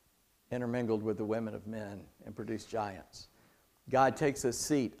intermingled with the women of men and produced giants. God takes a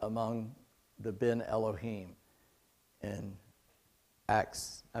seat among the Ben Elohim in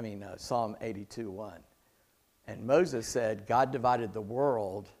Psalm 82:1. And Moses said, God divided the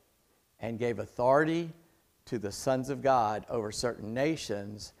world and gave authority to the sons of God over certain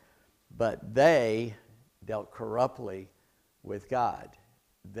nations, but they dealt corruptly with God.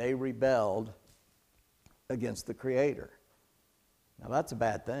 They rebelled against the Creator. Now that's a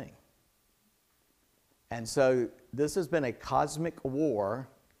bad thing. And so this has been a cosmic war.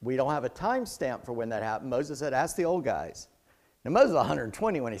 We don't have a time stamp for when that happened. Moses said, ask the old guys. Now Moses is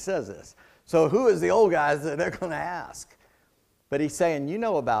 120 when he says this. So who is the old guys that they're going to ask? But he's saying, you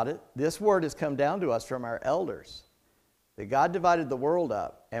know about it. This word has come down to us from our elders. That God divided the world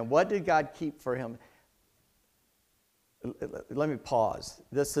up. And what did God keep for him? Let me pause.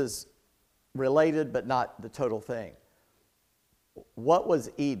 This is related but not the total thing. What was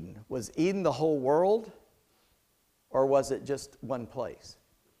Eden? Was Eden the whole world? Or was it just one place?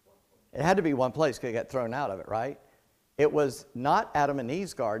 It had to be one place because he got thrown out of it, right? It was not Adam and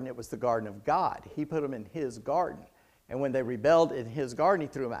Eve's garden. It was the garden of God. He put them in his garden. And when they rebelled in his garden,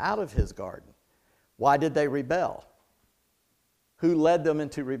 he threw them out of his garden. Why did they rebel? Who led them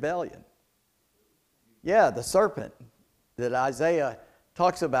into rebellion? Yeah, the serpent that Isaiah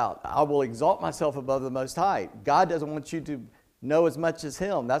talks about. I will exalt myself above the Most High. God doesn't want you to know as much as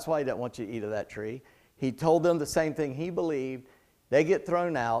him. That's why he doesn't want you to eat of that tree. He told them the same thing he believed. They get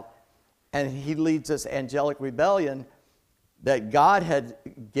thrown out, and he leads this angelic rebellion that God had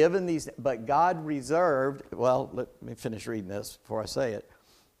given these, but God reserved, well, let me finish reading this before I say it.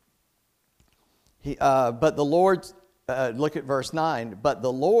 But the Lord's, look at verse 9, but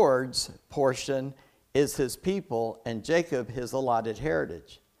the Lord's portion is his people, and Jacob his allotted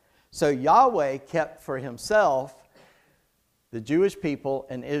heritage. So Yahweh kept for himself the Jewish people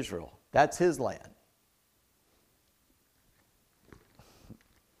and Israel. That's his land.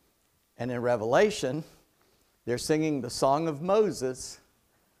 And in Revelation, they're singing the song of Moses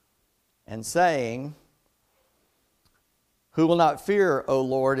and saying, who will not fear, O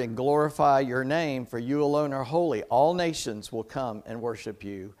Lord, and glorify your name, for you alone are holy. All nations will come and worship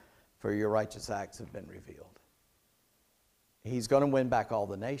you, for your righteous acts have been revealed. He's going to win back all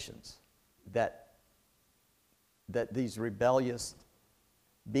the nations that these rebellious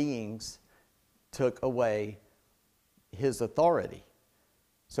beings took away his authority.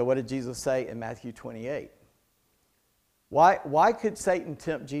 So what did Jesus say in Matthew 28? Why could Satan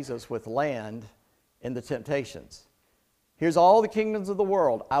tempt Jesus with land in the temptations? Here's all the kingdoms of the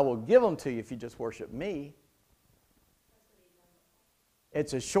world. I will give them to you if you just worship me.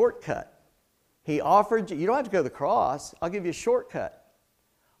 It's a shortcut. He offered you, you don't have to go to the cross. I'll give you a shortcut.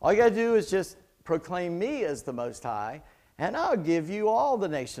 All you got to do is just proclaim me as the Most High, and I'll give you all the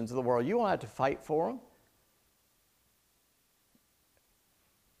nations of the world. You won't have to fight for them.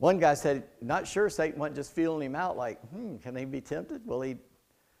 One guy said, not sure Satan wasn't just feeling him out like, can he be tempted?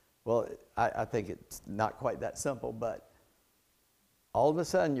 Well, I think it's not quite that simple, but all of a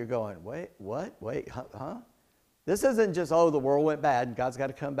sudden you're going, wait, what? Wait, huh? This isn't just, the world went bad and God's got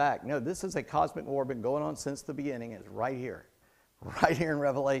to come back. No, this is a cosmic war been going on since the beginning. It's right here in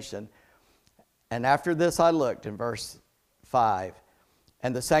Revelation. And after this I looked in verse 5,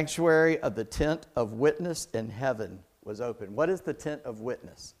 and the sanctuary of the tent of witness in heaven was open. What is the tent of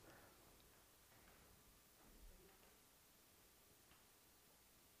witness?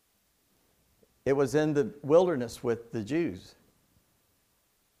 It was in the wilderness with the Jews.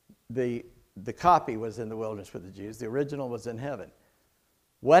 The copy was in the wilderness with the Jews. The original was in heaven.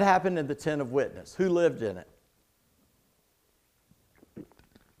 What happened in the tent of witness? Who lived in it?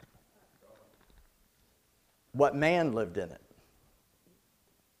 What man lived in it?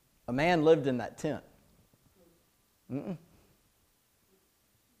 A man lived in that tent.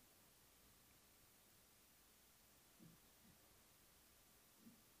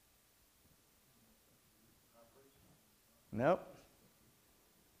 Nope.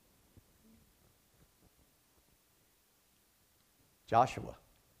 Joshua.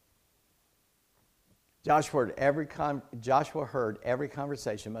 Joshua heard every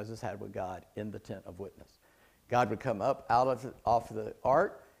conversation Moses had with God in the tent of witness. God would come up off the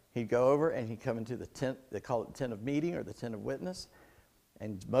ark. He'd go over and he'd come into the tent. They call it the tent of meeting or the tent of witness.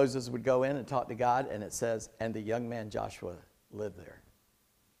 And Moses would go in and talk to God, and it says, and the young man Joshua lived there.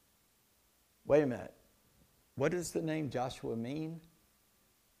 Wait a minute. What does the name Joshua mean?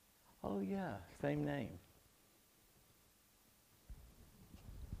 Oh, yeah, same name.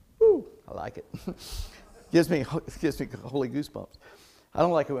 Woo, I like it. gives me holy goosebumps. I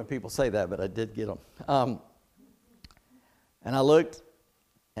don't like it when people say that, but I did get them. And I looked,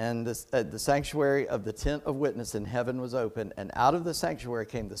 and the sanctuary of the tent of witness in heaven was open, and out of the sanctuary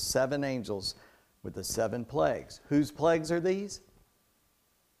came the 7 angels with the 7 plagues. Whose plagues are these?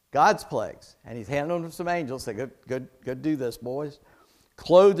 God's plagues. And he's handing them to some angels, say, go do this, boys.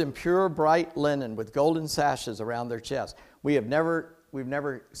 clothed in pure bright linen with golden sashes around their chests. We've never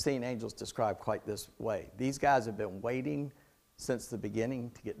seen angels described quite this way. These guys have been waiting since the beginning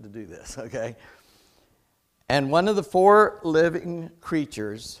to get to do this, okay? And one of the 4 living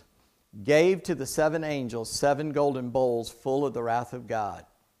creatures gave to the 7 angels 7 golden bowls full of the wrath of God,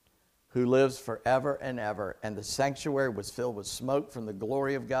 who lives forever and ever. And the sanctuary was filled with smoke from the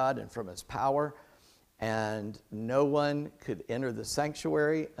glory of God and from his power. And no one could enter the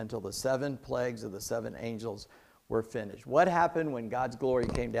sanctuary until the 7 plagues of the 7 angels were finished. What happened when God's glory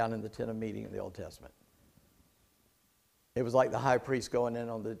came down in the tent of meeting in the Old Testament? It was like the high priest going in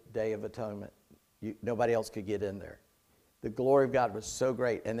on the Day of Atonement. Nobody else could get in there. The glory of God was so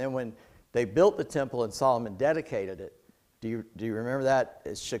great. And then when they built the temple and Solomon dedicated it, do you remember that?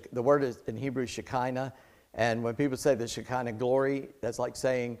 The word is in Hebrew Shekinah. And when people say the Shekinah glory, that's like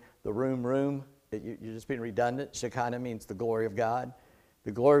saying the room. You're just being redundant. Shekinah means the glory of God.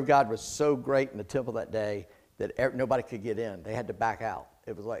 The glory of God was so great in the temple that day that nobody could get in. They had to back out.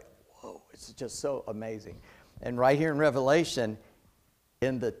 It was like, whoa, it's just so amazing. And right here in Revelation,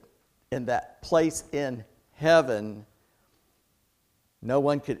 in that place in heaven, no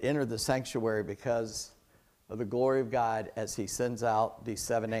one could enter the sanctuary because of the glory of God as he sends out these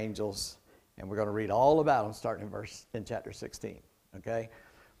 7 angels. And we're going to read all about them starting in chapter 16. Okay?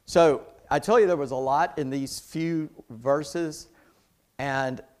 So I tell you there was a lot in these few verses,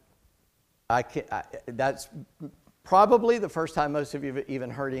 and that's probably the first time most of you have even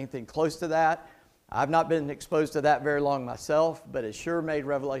heard anything close to that. I've not been exposed to that very long myself, but it sure made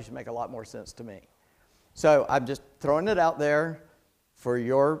Revelation make a lot more sense to me. So I'm just throwing it out there for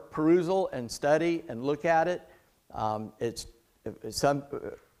your perusal and study and look at it.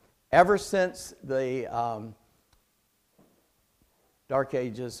 Ever since the Dark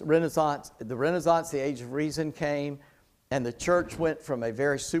Ages, the Renaissance, the Age of Reason came, and the church went from a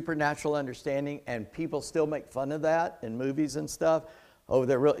very supernatural understanding, and people still make fun of that in movies and stuff. Oh,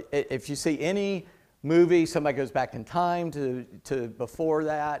 they're really. If you see any movie, somebody goes back in time to before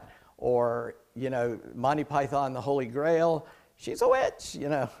that, or Monty Python, the Holy Grail. She's a witch.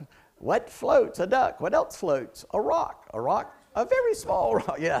 What floats? A duck. What else floats? A rock. A very small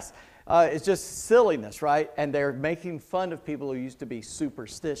rock. Yes. It's just silliness, right? And they're making fun of people who used to be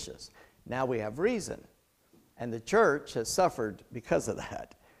superstitious. Now we have reason. And the church has suffered because of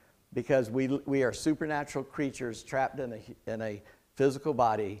that. Because we are supernatural creatures trapped in a physical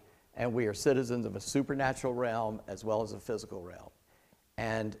body, and we are citizens of a supernatural realm as well as a physical realm.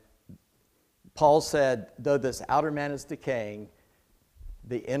 And Paul said, though this outer man is decaying,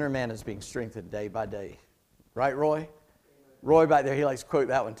 the inner man is being strengthened day by day. Right, Roy? Roy back there, he likes to quote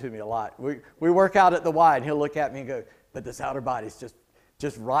that one to me a lot. We work out at the Y, and he'll look at me and go, but this outer body's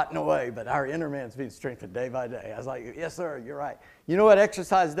just rotting away, but our inner man's being strengthened day by day. I was like, yes, sir, you're right. You know what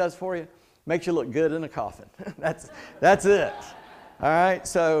exercise does for you? Makes you look good in a coffin. That's it. All right,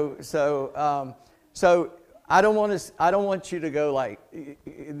 so I don't want you to go like,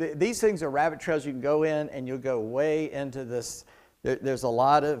 these things are rabbit trails you can go in, and you'll go way into this. There's a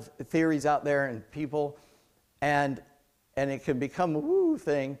lot of theories out there and people, and it can become a woo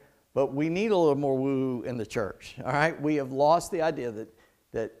thing, but we need a little more woo in the church. All right, we have lost the idea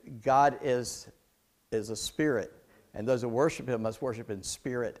that God is a spirit, and those who worship him must worship in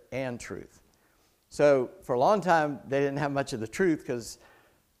spirit and truth. So for a long time, they didn't have much of the truth because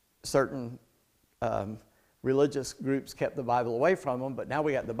certain religious groups kept the Bible away from them, but now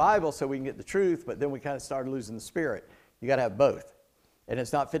we got the Bible so we can get the truth, but then we kind of started losing the spirit. You got to have both. And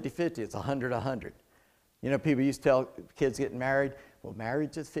it's not 50-50, it's 100-100. People used to tell kids getting married, well,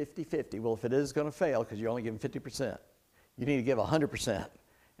 marriage is 50-50. Well, if it is going to fail because you're only giving 50%, you need to give 100%.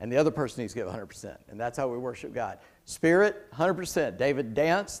 And the other person needs to give 100%. And that's how we worship God. Spirit, 100%. David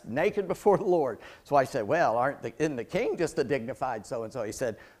danced naked before the Lord. So I said, well, isn't the king just a dignified so-and-so? He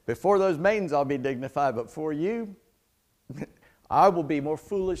said, before those maidens I'll be dignified, but for you, I will be more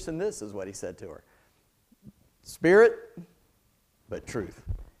foolish than this, is what he said to her. Spirit, but truth.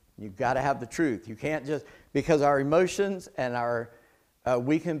 You've got to have the truth. You can't just, because our emotions and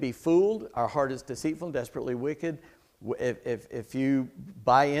we can be fooled. Our heart is deceitful and desperately wicked. If you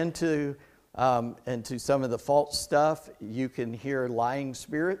buy into some of the false stuff, you can hear lying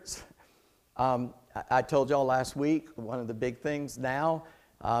spirits. I told y'all last week, one of the big things now,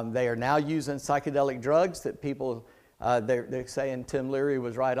 they are now using psychedelic drugs that people, they're saying Tim Leary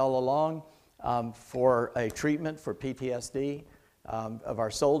was right all along, for a treatment for PTSD of our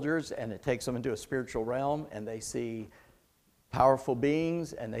soldiers, and it takes them into a spiritual realm, and they see powerful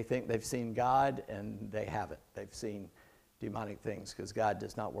beings, and they think they've seen God, and they haven't. They've seen demonic things because God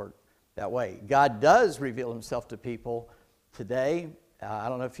does not work that way. God does reveal himself to people today I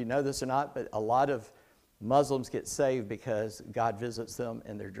don't know if you know this or not, but a lot of Muslims get saved because God visits them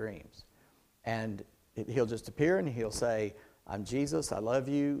in their dreams. And he'll just appear and he'll say, I'm Jesus, I love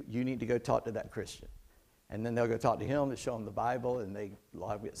you, you need to go talk to that Christian. And then they'll go talk to him to show him the Bible, and a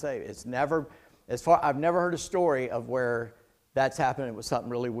lot of them get saved. It's never, I've never heard a story of where that's happened. It was something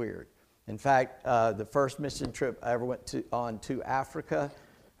really weird. In fact, the first mission trip I ever went on to Africa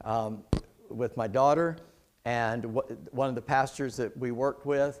with my daughter, and one of the pastors that we worked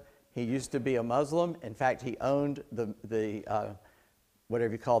with, he used to be a Muslim. In fact, he owned the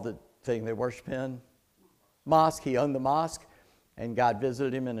whatever you call the thing they worship in, mosque. He owned the mosque, and God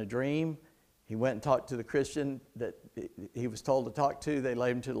visited him in a dream. He went and talked to the Christian that he was told to talk to. They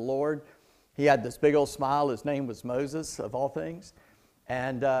led him to the Lord. He had this big old smile. His name was Moses, of all things.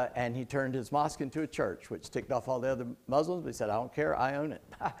 And he turned his mosque into a church, which ticked off all the other Muslims. He said, I don't care, I own it.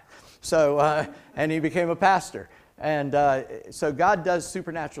 So, and he became a pastor. And so God does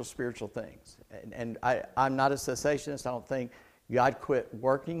supernatural spiritual things. And I'm not a cessationist. I don't think God quit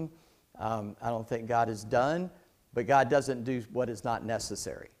working. I don't think God is done. But God doesn't do what is not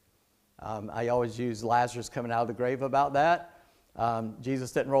necessary. I always use Lazarus coming out of the grave about that.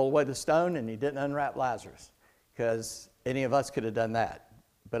 Jesus didn't roll away the stone, and he didn't unwrap Lazarus, because any of us could have done that,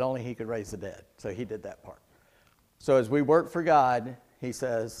 but only he could raise the dead. So he did that part. So as we work for God, he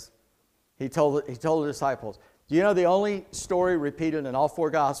says, he told the disciples, do you know the only story repeated in all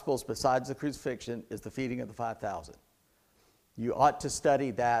four Gospels besides the crucifixion is the feeding of the 5,000? You ought to study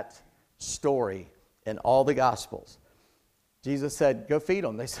that story in all the Gospels. Jesus said, go feed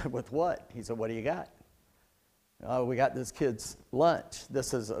them. They said, with what? He said, what do you got? Oh, we got this kid's lunch.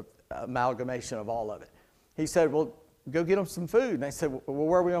 This is an amalgamation of all of it. He said, well, go get them some food. And they said, well,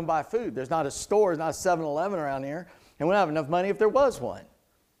 where are we going to buy food? There's not a store, there's not a 7-Eleven around here, and we don't have enough money if there was one.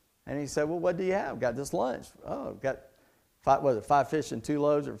 And he said, well, what do you have? Got this lunch. Oh, I've got 5 fish and 2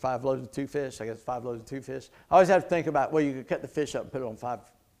 loaves, or 5 loaves and 2 fish. I guess 5 loaves and 2 fish. I always have to think about, well, you could cut the fish up and put it on 5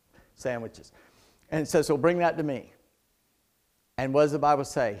 sandwiches. And it says, so bring that to me. And what does the Bible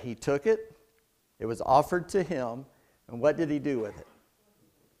say? He took it. It was offered to him. And what did he do with it?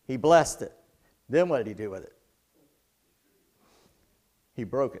 He blessed it. Then what did he do with it? He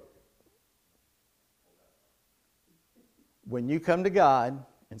broke it. When you come to God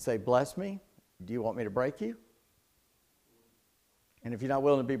and say, bless me, do you want me to break you? And if you're not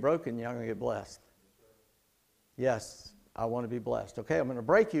willing to be broken, you're not going to get blessed. Yes, I want to be blessed. Okay, I'm going to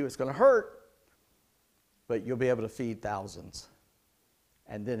break you. It's going to hurt, but you'll be able to feed thousands.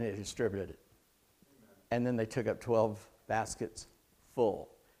 And then they distributed it. And then they took up 12 baskets full.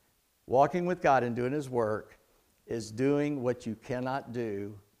 Walking with God and doing his work is doing what you cannot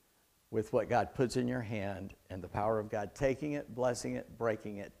do with what God puts in your hand, and the power of God taking it, blessing it,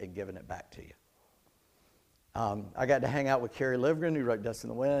 breaking it, and giving it back to you. I got to hang out with Kerry Livgren, who wrote Dust in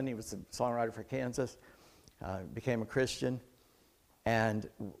the Wind. He was a songwriter for Kansas, became a Christian. And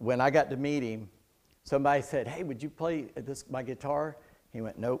when I got to meet him, somebody said, hey, would you play my guitar? He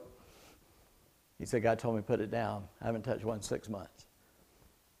went, nope. He said, God told me to put it down. I haven't touched one in 6 months.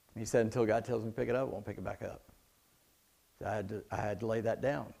 He said, until God tells me to pick it up, I won't pick it back up. So I had to lay that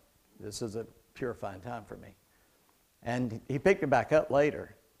down. This is a purifying time for me. And he picked it back up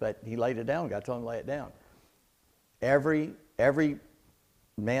later, but he laid it down. God told him to lay it down. Every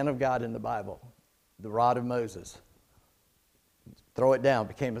man of God in the Bible, the rod of Moses, throw it down,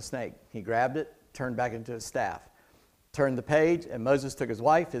 became a snake. He grabbed it, turned back into a staff. Turned the page, and Moses took his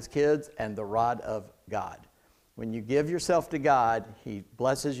wife, his kids, and the rod of God. When you give yourself to God, he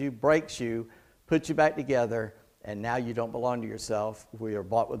blesses you, breaks you, puts you back together, and now you don't belong to yourself. We are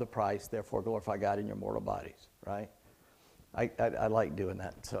bought with a price, therefore glorify God in your mortal bodies, right? I like doing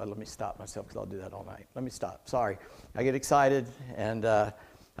that, so let me stop myself, because I'll do that all night. Let me stop. Sorry. I get excited, and I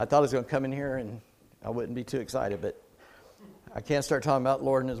thought I was going to come in here, and I wouldn't be too excited, but I can't start talking about the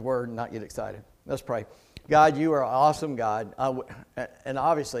Lord and his word and not get excited. Let's pray. God, you are an awesome God. And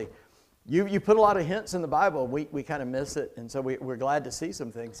obviously, you put a lot of hints in the Bible. We kind of miss it. And so we're glad to see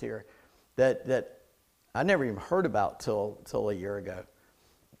some things here that I never even heard about till a year ago.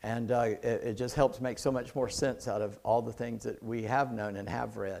 And it just helps make so much more sense out of all the things that we have known and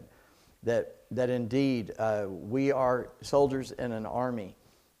have read. That indeed we are soldiers in an army.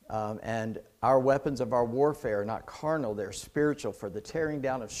 And our weapons of our warfare are not carnal, they're spiritual, for the tearing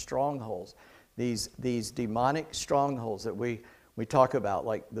down of strongholds. These demonic strongholds that we talk about,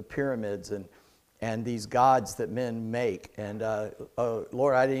 like the pyramids and these gods that men make. And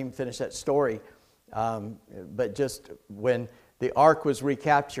Lord, I didn't even finish that story, but just when the ark was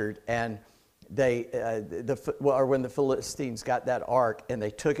recaptured, and when the Philistines got that ark, and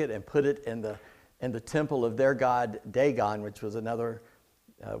they took it and put it in the temple of their god Dagon, which was another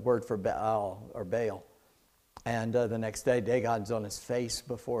word for Baal or Baal. And the next day, Dagon's on his face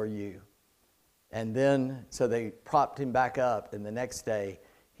before you. And then, so they propped him back up, and the next day,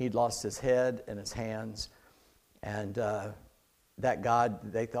 he'd lost his head and his hands. And that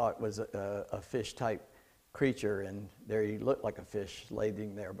god, they thought, was a fish-type creature, and there he looked like a fish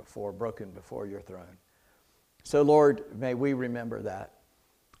laying there broken before your throne. So, Lord, may we remember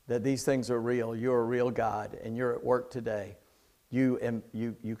that these things are real. You're a real God, and you're at work today. You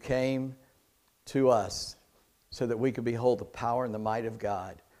came to us so that we could behold the power and the might of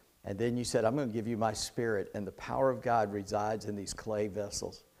God. And then you said, I'm going to give you my spirit, and the power of God resides in these clay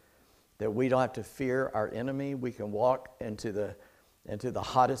vessels. That we don't have to fear our enemy. We can walk into the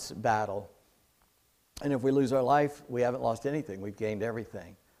hottest battle. And if we lose our life, we haven't lost anything. We've gained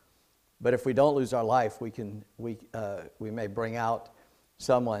everything. But if we don't lose our life, we may bring out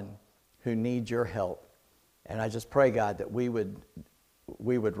someone who needs your help. And I just pray, God, that we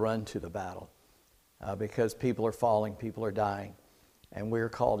would run to the battle because people are falling, people are dying. And we're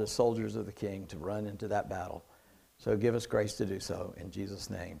called as soldiers of the King to run into that battle. So give us grace to do so. In Jesus'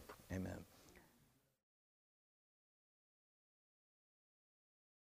 name, amen.